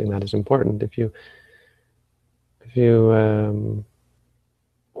recognizing that is important. If you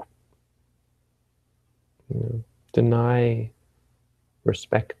deny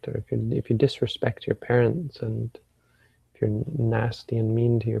respect, or if you disrespect your parents, and if you're nasty and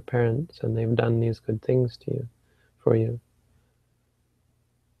mean to your parents, and they've done these good things to you, for you,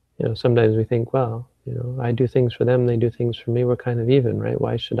 sometimes we think, well, I do things for them, they do things for me, we're kind of even, right?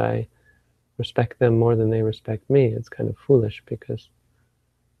 Why should I respect them more than they respect me? It's kind of foolish because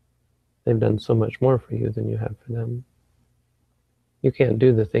they've done so much more for you than you have for them. You can't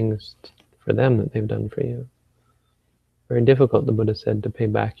do the things for them that they've done for you. Very difficult, the Buddha said, to pay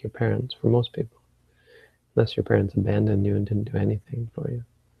back your parents for most people, unless your parents abandoned you and didn't do anything for you.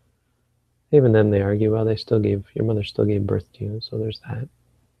 Even then they argue, well, your mother still gave birth to you, so there's that.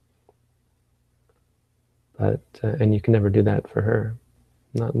 But, and you can never do that for her,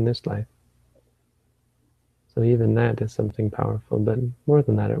 not in this life. So even that is something powerful. But more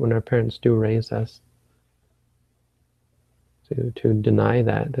than that, when our parents do raise us, to deny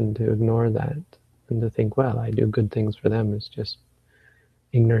that and to ignore that and to think, well, I do good things for them, is just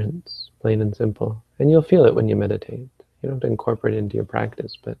ignorance, plain and simple. And you'll feel it when you meditate. You don't have to incorporate it into your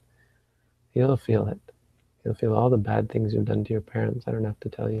practice, but you'll feel it. You'll feel all the bad things you've done to your parents. I don't have to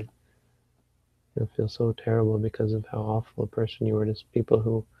tell you. You'll feel so terrible because of how awful a person you were to people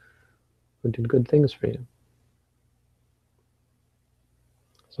who did good things for you.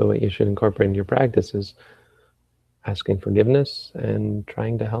 So what you should incorporate into your practice is asking forgiveness and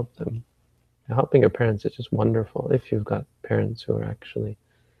trying to help them. Helping your parents is just wonderful if you've got parents who are actually,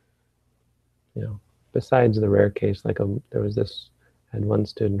 besides the rare case, like there was I had one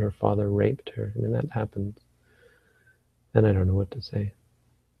student, her father raped her. I mean, that happens. And I don't know what to say.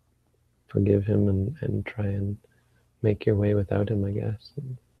 Forgive him and try and make your way without him, I guess.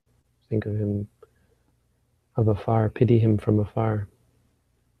 And think of him of afar, pity him from afar.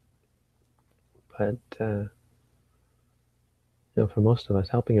 But, for most of us,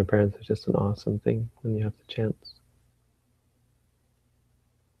 helping your parents is just an awesome thing when you have the chance.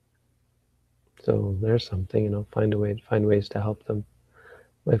 So there's something, find ways to help them.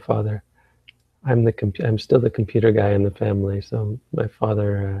 My father, I'm still the computer guy in the family, so my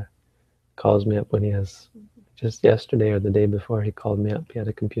father calls me up when he has, just yesterday or the day before, he called me up. He had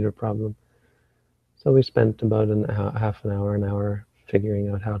a computer problem. So we spent about half an hour figuring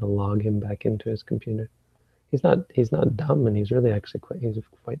out how to log him back into his computer. He's not dumb, and he's really actually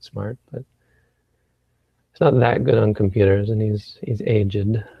quite smart, but he's not that good on computers, and he's aged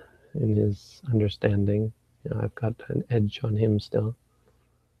in his understanding. I've got an edge on him still.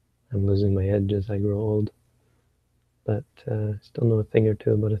 I'm losing my edge as I grow old, but still know a thing or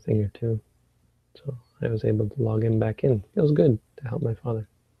two about a thing or two. So I was able to log him back in. It feels good to help my father.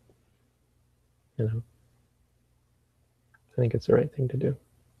 I think it's the right thing to do.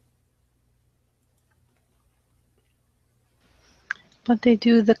 But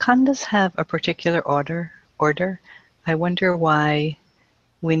do the khandhas have a particular order? I wonder why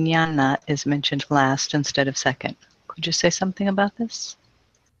Vijnana is mentioned last instead of second. Could you say something about this?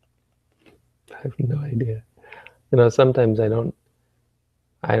 I have no idea. Sometimes I don't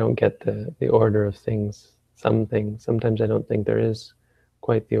get the order of things. Some things. Sometimes I don't think there is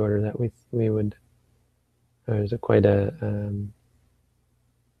quite the order that we would. There's quite a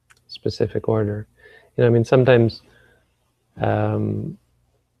specific order. Sometimes,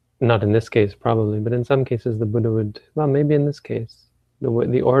 not in this case probably, but in some cases the Buddha would, well, maybe in this case,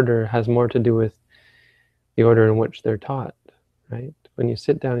 the order has more to do with the order in which they're taught, right? When you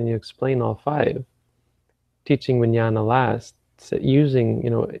sit down and you explain all five, teaching Vijnana last, using,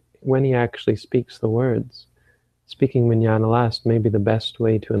 when he actually speaks the words, speaking Vijnana last may be the best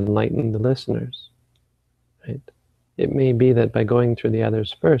way to enlighten the listeners, right? It may be that by going through the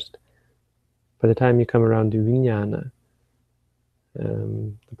others first, by the time you come around to Vijnana,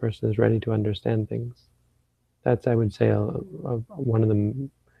 the person is ready to understand things. That's, I would say, one of the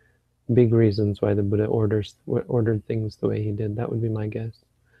big reasons why the Buddha ordered things the way he did. That would be my guess.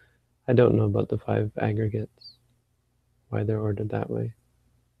 I don't know about the five aggregates, why they're ordered that way.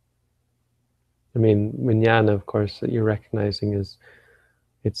 Vijnana, of course, that you're recognizing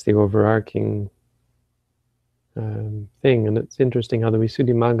it's the overarching thing. And it's interesting how the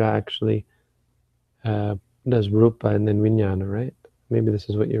Visuddhimagga actually does rupa and then vijnana, right? Maybe this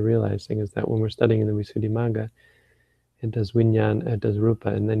is what you're realizing, is that when we're studying in the Visuddhimagga, it does vijnana, it does rupa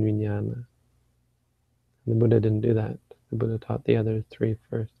and then vijnana. The Buddha didn't do that. The Buddha taught the other three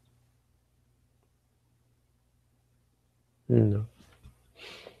first. No.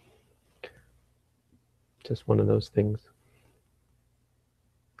 Just one of those things.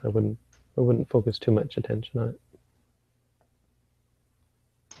 I wouldn't focus too much attention on it.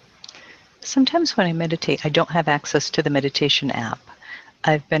 Sometimes when I meditate, I don't have access to the meditation app.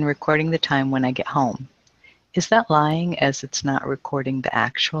 I've been recording the time when I get home. Is that lying, as it's not recording the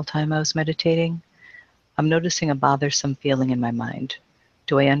actual time I was meditating? I'm noticing a bothersome feeling in my mind.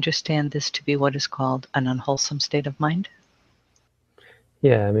 Do I understand this to be what is called an unwholesome state of mind?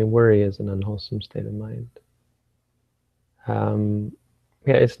 Yeah, I mean, worry is an unwholesome state of mind.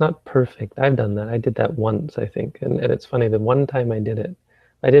 Yeah, it's not perfect. I've done that. I did that once, I think. And it's funny, the one time I did it,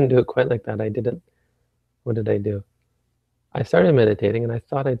 I didn't do it quite like that. What did I do? I started meditating and I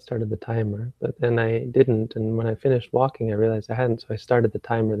thought I'd started the timer, but then I didn't. And when I finished walking, I realized I hadn't, so I started the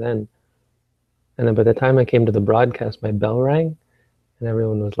timer then. And then by the time I came to the broadcast, my bell rang and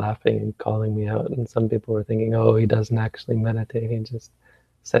everyone was laughing and calling me out. And some people were thinking, oh, he doesn't actually meditate. He just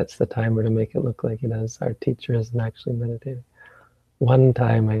sets the timer to make it look like he does. Our teacher isn't actually meditating. One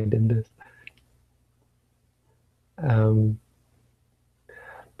time I did this.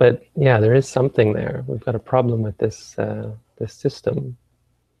 But yeah, there is something there. We've got a problem with this this system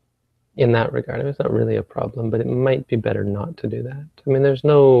in that regard. I mean, it's not really a problem, but it might be better not to do that. I mean, there's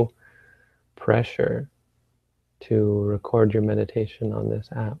no pressure to record your meditation on this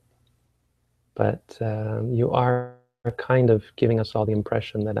app, but you are kind of giving us all the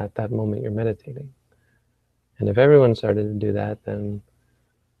impression that at that moment you're meditating. And if everyone started to do that, then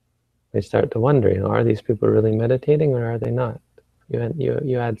they start to wonder, you know, are these people really meditating or are they not?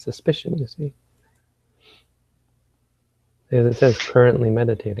 You add suspicion, you see. It says currently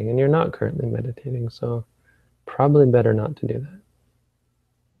meditating, and you're not currently meditating, so probably better not to do that.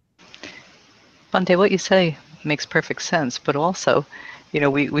 Bhante, what you say makes perfect sense, but also, you know,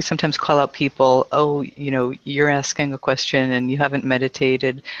 we sometimes call out people, oh, you know, you're asking a question and you haven't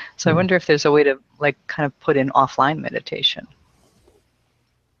meditated. So I wonder if there's a way to, like, kind of put in offline meditation.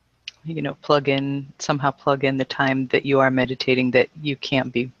 You know, somehow plug in the time that you are meditating that you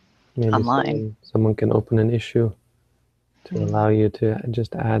can't be Maybe online. someone can open an issue to allow you to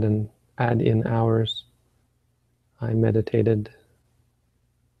just add in hours. I meditated.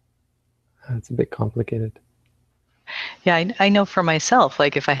 It's a bit complicated. Yeah, I know for myself,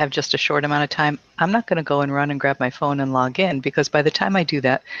 like if I have just a short amount of time, I'm not going to go and run and grab my phone and log in, because by the time I do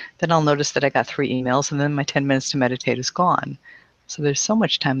that, then I'll notice that I got 3 emails and then my 10 minutes to meditate is gone. So there's so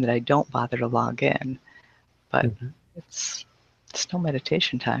much time that I don't bother to log in, but it's no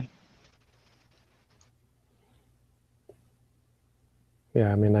meditation time.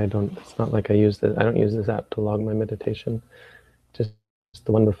 Yeah, I mean, it's not like I don't use this app to log my meditation. Just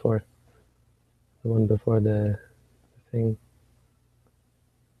the one before. The one before the thing.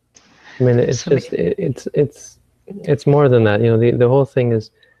 I mean, it's just, it's more than that. You know, the whole thing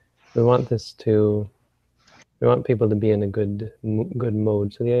is, we want people to be in a good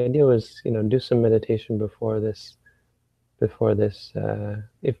mode. So the idea was, you know, do some meditation before this,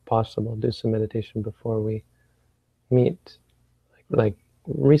 if possible, do some meditation before we meet, like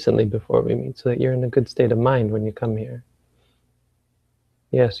recently before we meet, so that you're in a good state of mind when you come here.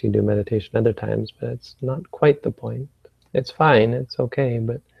 Yes, you do meditation other times, but it's not quite the point. It's fine, it's okay,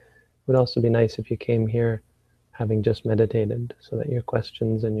 but it would also be nice if you came here having just meditated, so that your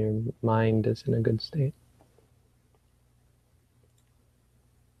questions and your mind is in a good state.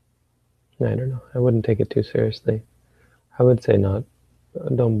 I don't know. I wouldn't take it too seriously. I would say not.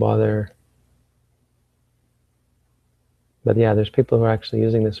 Don't bother. But yeah, there's people who are actually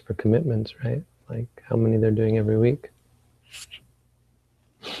using this for commitments, right? Like how many they're doing every week.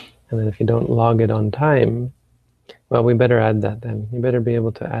 And then if you don't log it on time, well, we better add that then. You better be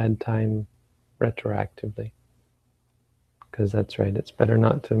able to add time retroactively. Because that's right, it's better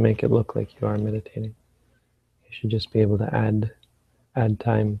not to make it look like you are meditating. You should just be able to add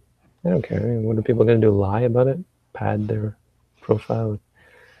time. I don't care. I mean, what are people going to do, lie about it? Pad their profile with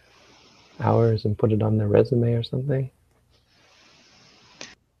hours and put it on their resume or something?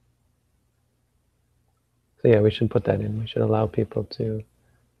 So yeah, we should put that in. We should allow people to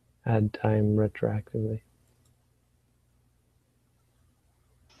add time retroactively.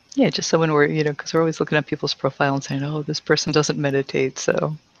 Yeah, just so when we're, you know, because we're always looking at people's profile and saying, oh, this person doesn't meditate,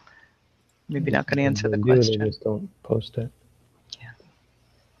 so maybe not going to answer the question. They just don't post it. Yeah.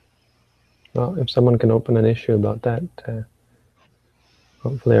 Well, if someone can open an issue about that,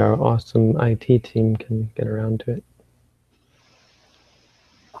 hopefully our awesome IT team can get around to it.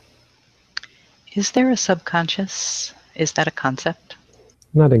 Is there a subconscious? Is that a concept?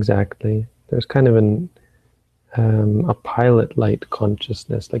 Not exactly. There's kind of a pilot light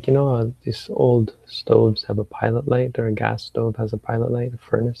consciousness. Like, you know how these old stoves have a pilot light, or a gas stove has a pilot light, a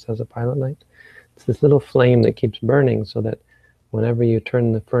furnace has a pilot light? It's this little flame that keeps burning so that whenever you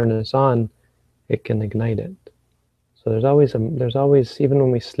turn the furnace on, it can ignite it. So there's always, even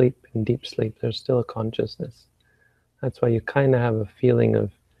when we sleep in deep sleep, there's still a consciousness. That's why you kind of have a feeling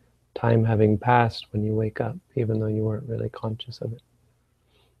of time having passed when you wake up, even though you weren't really conscious of it.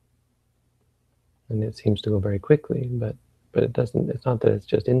 And it seems to go very quickly, but it doesn't. It's not that it's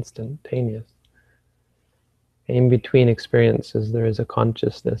just instantaneous. In between experiences, there is a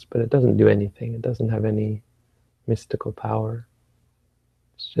consciousness, but it doesn't do anything. It doesn't have any mystical power.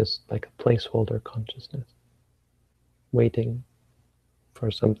 It's just like a placeholder consciousness, waiting for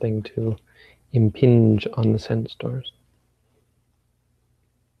something to impinge on the sense doors.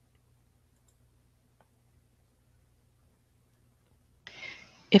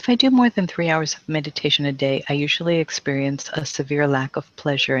 If I do more than 3 hours of meditation a day, I usually experience a severe lack of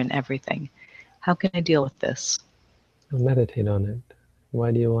pleasure in everything. How can I deal with this? Well, meditate on it.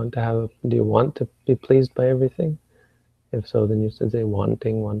 Why do you want to be pleased by everything? If so, then you should say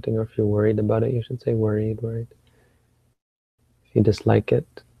wanting, or if you're worried about it, you should say worried. If you dislike it,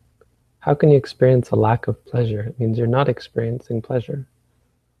 how can you experience a lack of pleasure? It means you're not experiencing pleasure,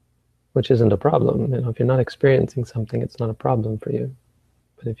 which isn't a problem. If you're not experiencing something, it's not a problem for you.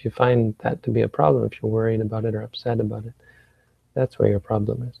 But if you find that to be a problem, if you're worried about it or upset about it, that's where your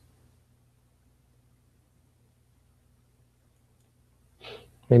problem is.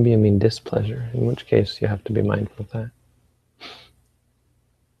 Maybe you mean displeasure, in which case you have to be mindful of that.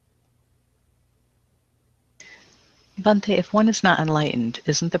 Bhante, if one is not enlightened,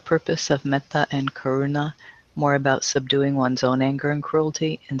 isn't the purpose of metta and karuna more about subduing one's own anger and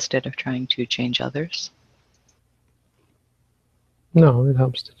cruelty instead of trying to change others? No, it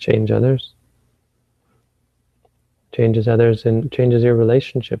helps to change others. Changes others and changes your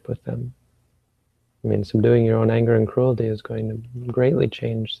relationship with them. I mean, subduing your own anger and cruelty is going to greatly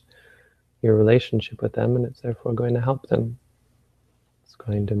change your relationship with them, and it's therefore going to help them. It's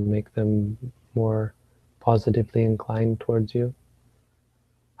going to make them more positively inclined towards you.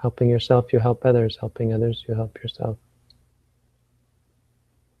 Helping yourself, you help others. Helping others, you help yourself.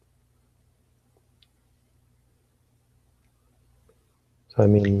 So I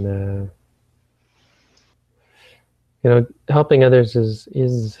mean, helping others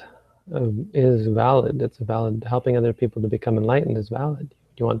is valid. It's a valid. Helping other people to become enlightened is valid.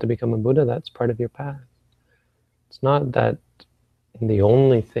 You want to become a Buddha, that's part of your path. It's not that the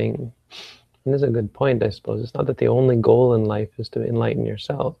only thing, and this is a good point, I suppose, it's not that the only goal in life is to enlighten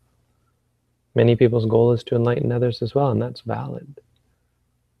yourself. Many people's goal is to enlighten others as well, and that's valid.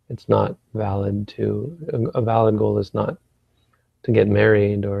 It's not valid to, a valid goal is not to get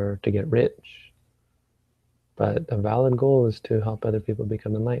married or to get rich, but a valid goal is to help other people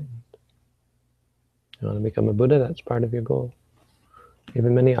become enlightened. You want to become a Buddha, that's part of your goal.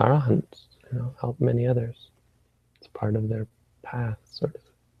 Even many arahants, help many others. It's part of their path, sort of.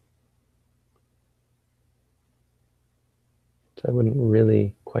 So I wouldn't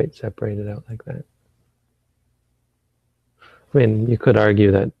really quite separate it out like that. I mean, you could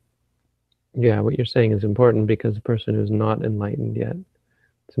argue that, yeah, what you're saying is important because the person who's not enlightened yet,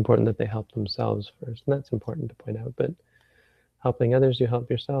 it's important that they help themselves first, and that's important to point out. But helping others, you help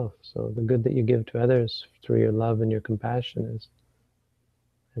yourself. So the good that you give to others through your love and your compassion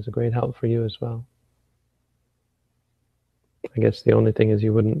is a great help for you as well. I guess the only thing is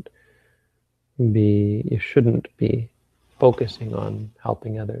you shouldn't be focusing on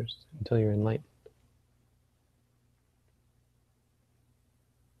helping others until you're enlightened.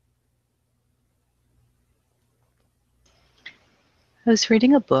 I was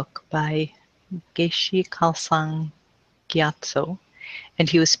reading a book by Geshe Khalsang Gyatso, and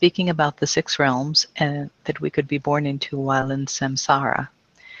he was speaking about the 6 realms and that we could be born into while in samsara.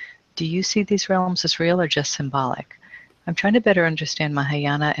 Do you see these realms as real or just symbolic? I'm trying to better understand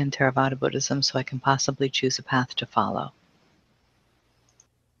Mahayana and Theravada Buddhism so I can possibly choose a path to follow.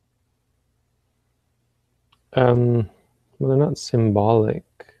 Well, they're not symbolic,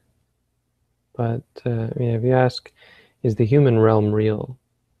 but if you ask, is the human realm real?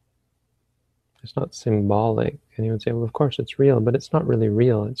 It's not symbolic. And you would say, well, of course it's real, but it's not really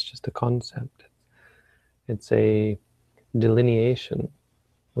real. It's just a concept. It's a delineation.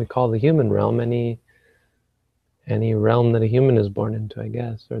 We call the human realm any any realm that a human is born into, I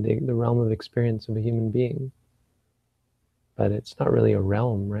guess, or the realm of experience of a human being. But it's not really a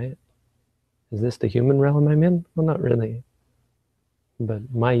realm, right? Is this the human realm I'm in? Well, not really. But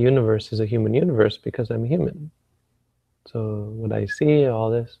my universe is a human universe because I'm human. So what I see, all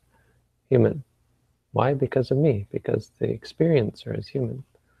this, human. Why? Because of me, because the experiencer is human.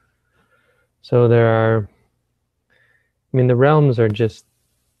 So there are, I mean, the realms are just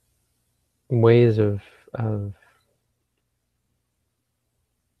ways of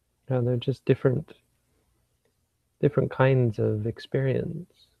they're just different kinds of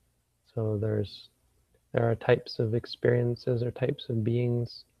experience. So there are types of experiences or types of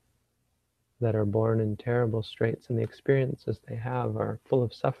beings that are born in terrible straits, and the experiences they have are full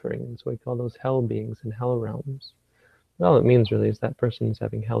of suffering, and so we call those hell beings in hell realms. And all it means really is that person is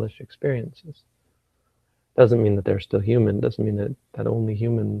having hellish experiences. Doesn't mean that they're still human, doesn't mean that only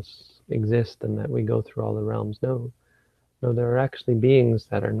humans exist and that we go through all the realms. No, there are actually beings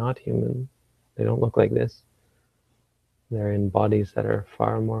that are not human. They don't look like this. They're in bodies that are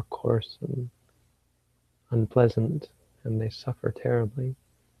far more coarse and unpleasant, and they suffer terribly.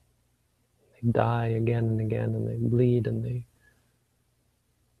 They die again and again, and they bleed, and they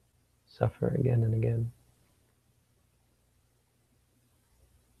suffer again and again.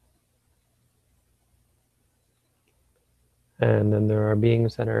 And then there are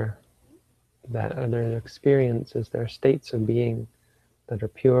beings that are their experiences, their states of being that are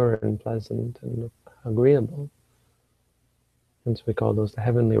pure and pleasant and agreeable. And so we call those the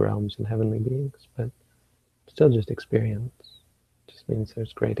heavenly realms and heavenly beings, but still just experience. It just means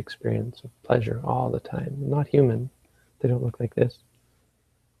there's great experience of pleasure all the time. Not human. They don't look like this.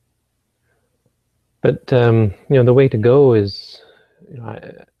 But the way to go is,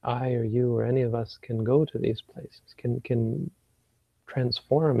 I or you or any of us can go to these places, can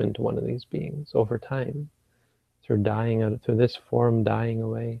transform into one of these beings over time, through dying out, through this form dying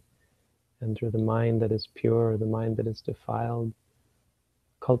away, and through the mind that is pure, the mind that is defiled,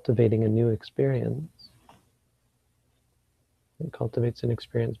 cultivating a new experience. It cultivates an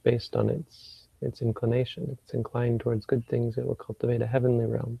experience based on its inclination. If it's inclined towards good things, it will cultivate a heavenly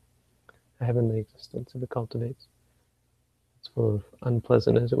realm, a heavenly existence. If it cultivates, it's full of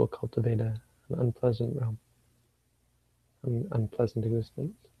unpleasantness, it will cultivate an unpleasant realm, an unpleasant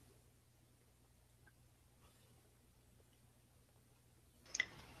existence.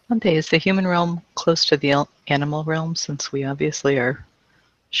 Bhante, is the human realm close to the animal realm, since we obviously are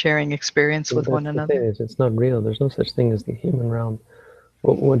sharing experience with one That's the thing, another? is it's not real. There's no such thing as the human realm.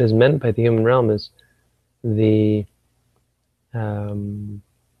 What is meant by the human realm is the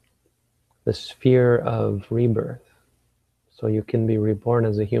sphere of rebirth. So you can be reborn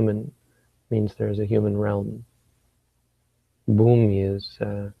as a human, means there's a human realm. Bhumi is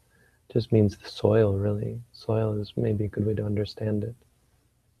just means the soil, really. Soil is maybe a good way to understand it.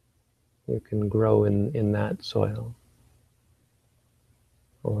 You can grow in that soil.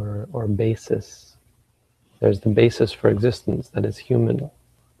 Or basis. There's the basis for existence that is human.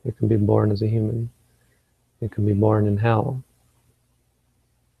 You can be born as a human. You can be born in hell.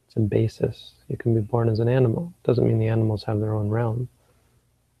 It's a basis. You can be born as an animal. Doesn't mean the animals have their own realm.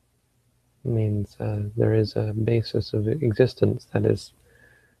 It means there is a basis of existence that is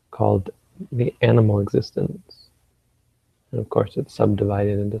called the animal existence. And of course it's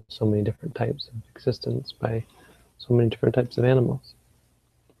subdivided into so many different types of existence by so many different types of animals.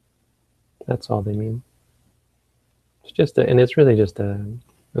 That's all they mean. It's just and it's really just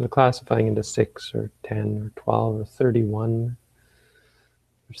classifying into 6 or 10 or 12 or 31.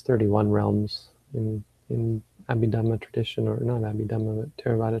 There's 31 realms in Abhidhamma tradition, or not Abhidhamma, but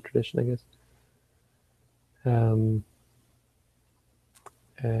Theravada tradition, I guess.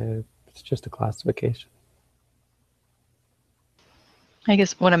 It's just a classification. I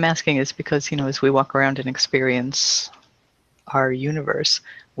guess what I'm asking is because, as we walk around and experience our universe,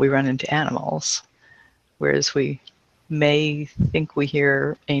 we run into animals, whereas we may think we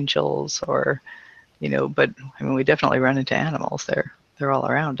hear angels or, but I mean, we definitely run into animals. They're all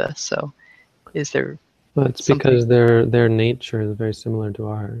around us. So is there Well, it's something? because their nature is very similar to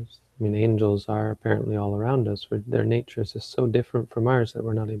ours. I mean, angels are apparently all around us, but their nature is just so different from ours that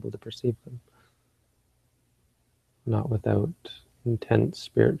we're not able to perceive them. Not without intense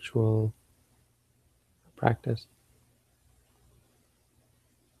spiritual practice.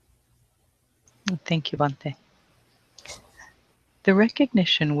 Thank you, Bhante. The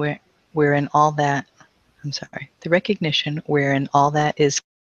recognition wherein all that, the recognition wherein all that is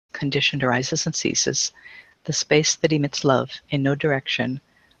conditioned arises and ceases, the space that emits love in no direction,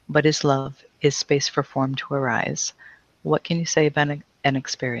 but is love, is space for form to arise. What can you say about an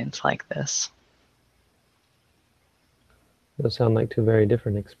experience like this? Those sound like two very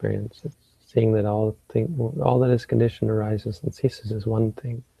different experiences. Seeing that all that is conditioned arises and ceases is one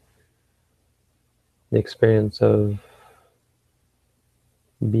thing. The experience of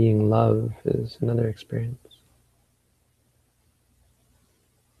being love is another experience.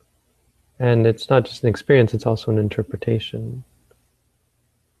 And it's not just an experience, it's also an interpretation.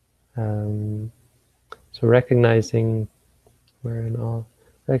 So recognition wherein all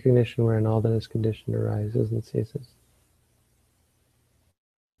that is conditioned arises and ceases.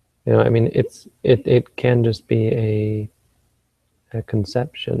 I mean, it can just be a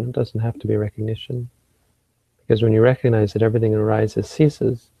conception. It doesn't have to be recognition. Because when you recognize that everything that arises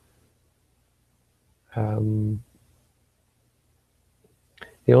ceases, the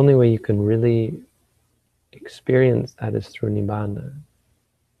only way you can really experience that is through Nibbana.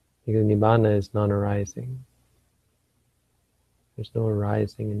 Because Nibbana is non-arising. There's no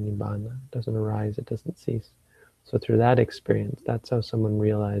arising in Nibbana. It doesn't arise, it doesn't cease. So through that experience, that's how someone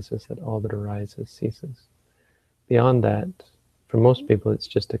realizes that all that arises ceases. Beyond that, for most people, it's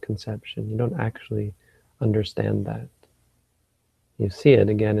just a conception. You don't actually understand that. You see it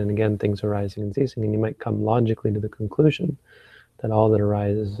again and again, things arising and ceasing, and you might come logically to the conclusion that all that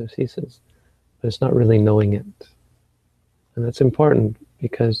arises or ceases, but it's not really knowing it. And that's important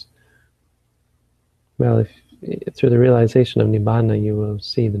because, well, if through the realization of Nibbana, you will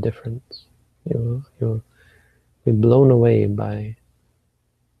see the difference. You will be blown away by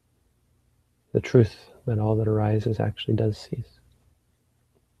the truth that all that arises actually does cease.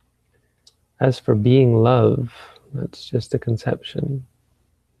 As for being love, that's just a conception.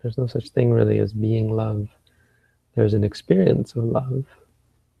 There's no such thing really as being love. There's an experience of love,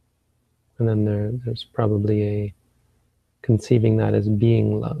 and then there's probably a conceiving that as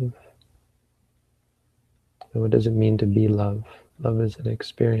being love. So what does it mean to be love? Love is an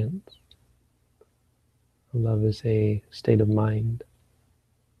experience. Love is a state of mind.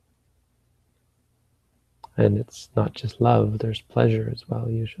 And it's not just love, there's pleasure as well,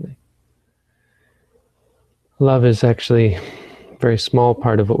 usually. Love is actually a very small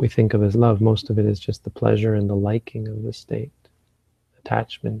part of what we think of as love. Most of it is just the pleasure and the liking of the state,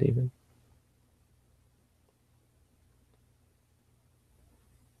 attachment even.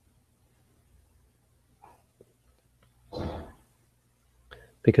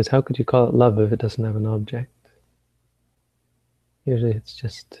 Because how could you call it love if it doesn't have an object? Usually it's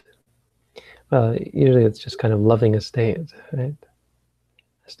just kind of loving a state, right?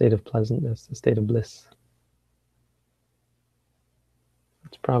 A state of pleasantness, a state of bliss.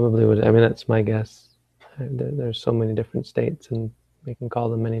 That's probably what, I mean, that's my guess. There's so many different states and we can call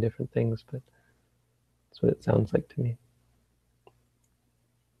them many different things, but that's what it sounds like to me.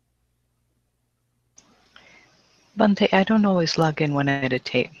 Bhante, I don't always log in when I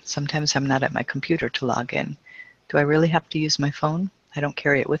meditate. Sometimes I'm not at my computer to log in. Do I really have to use my phone? I don't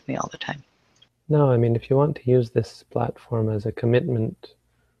carry it with me all the time. No, I mean, if you want to use this platform as a commitment,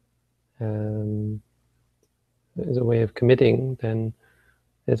 as a way of committing, then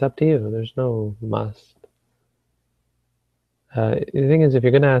it's up to you. There's no must. The thing is, if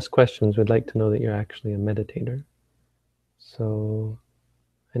you're going to ask questions, we'd like to know that you're actually a meditator. So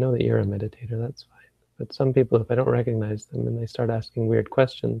I know that you're a meditator, that's fine. But some people, if I don't recognize them and they start asking weird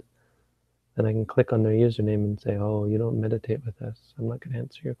questions, then I can click on their username and say, oh, you don't meditate with us. I'm not going to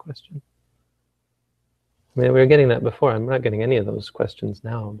answer your question. I mean, we were getting that before. I'm not getting any of those questions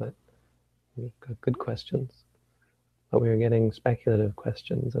now, but we've got good questions. But we were getting speculative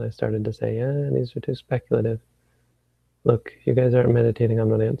questions, and I started to say, yeah, these are too speculative. Look, if you guys aren't meditating, I'm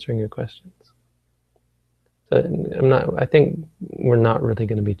not answering your questions. So I think we're not really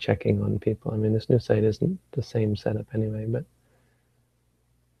going to be checking on people. I mean, this new site isn't the same setup anyway, but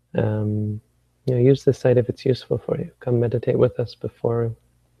use this site if it's useful for you. Come meditate with us before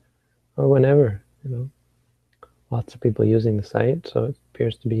or whenever, Lots of people using the site, so it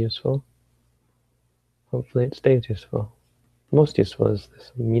appears to be useful. Hopefully it stays useful. Most useful is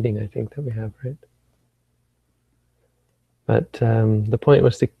this meeting, I think, that we have, right? But the point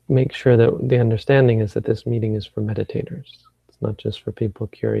was to make sure that the understanding is that this meeting is for meditators. It's not just for people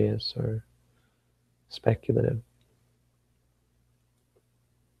curious or speculative.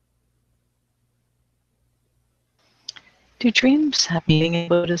 Do dreams have meaning in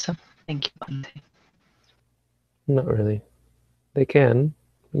Buddhism? Thank you, Bhante. Not really. They can.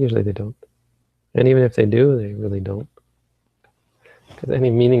 Usually they don't. And even if they do, they really don't. Because any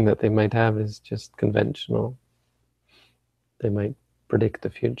meaning that they might have is just conventional. They might predict the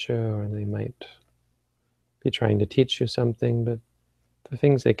future, or they might be trying to teach you something, but the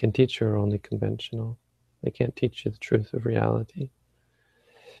things they can teach you are only conventional. They can't teach you the truth of reality.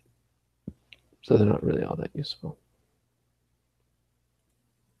 So they're not really all that useful.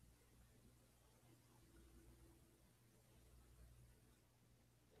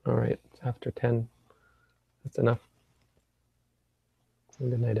 All right, it's after 10. That's enough.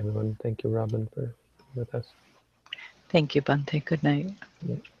 Good night, everyone. Thank you, Robin, for being with us. Thank you, Bhante. Good night.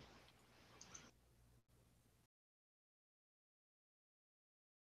 Yeah.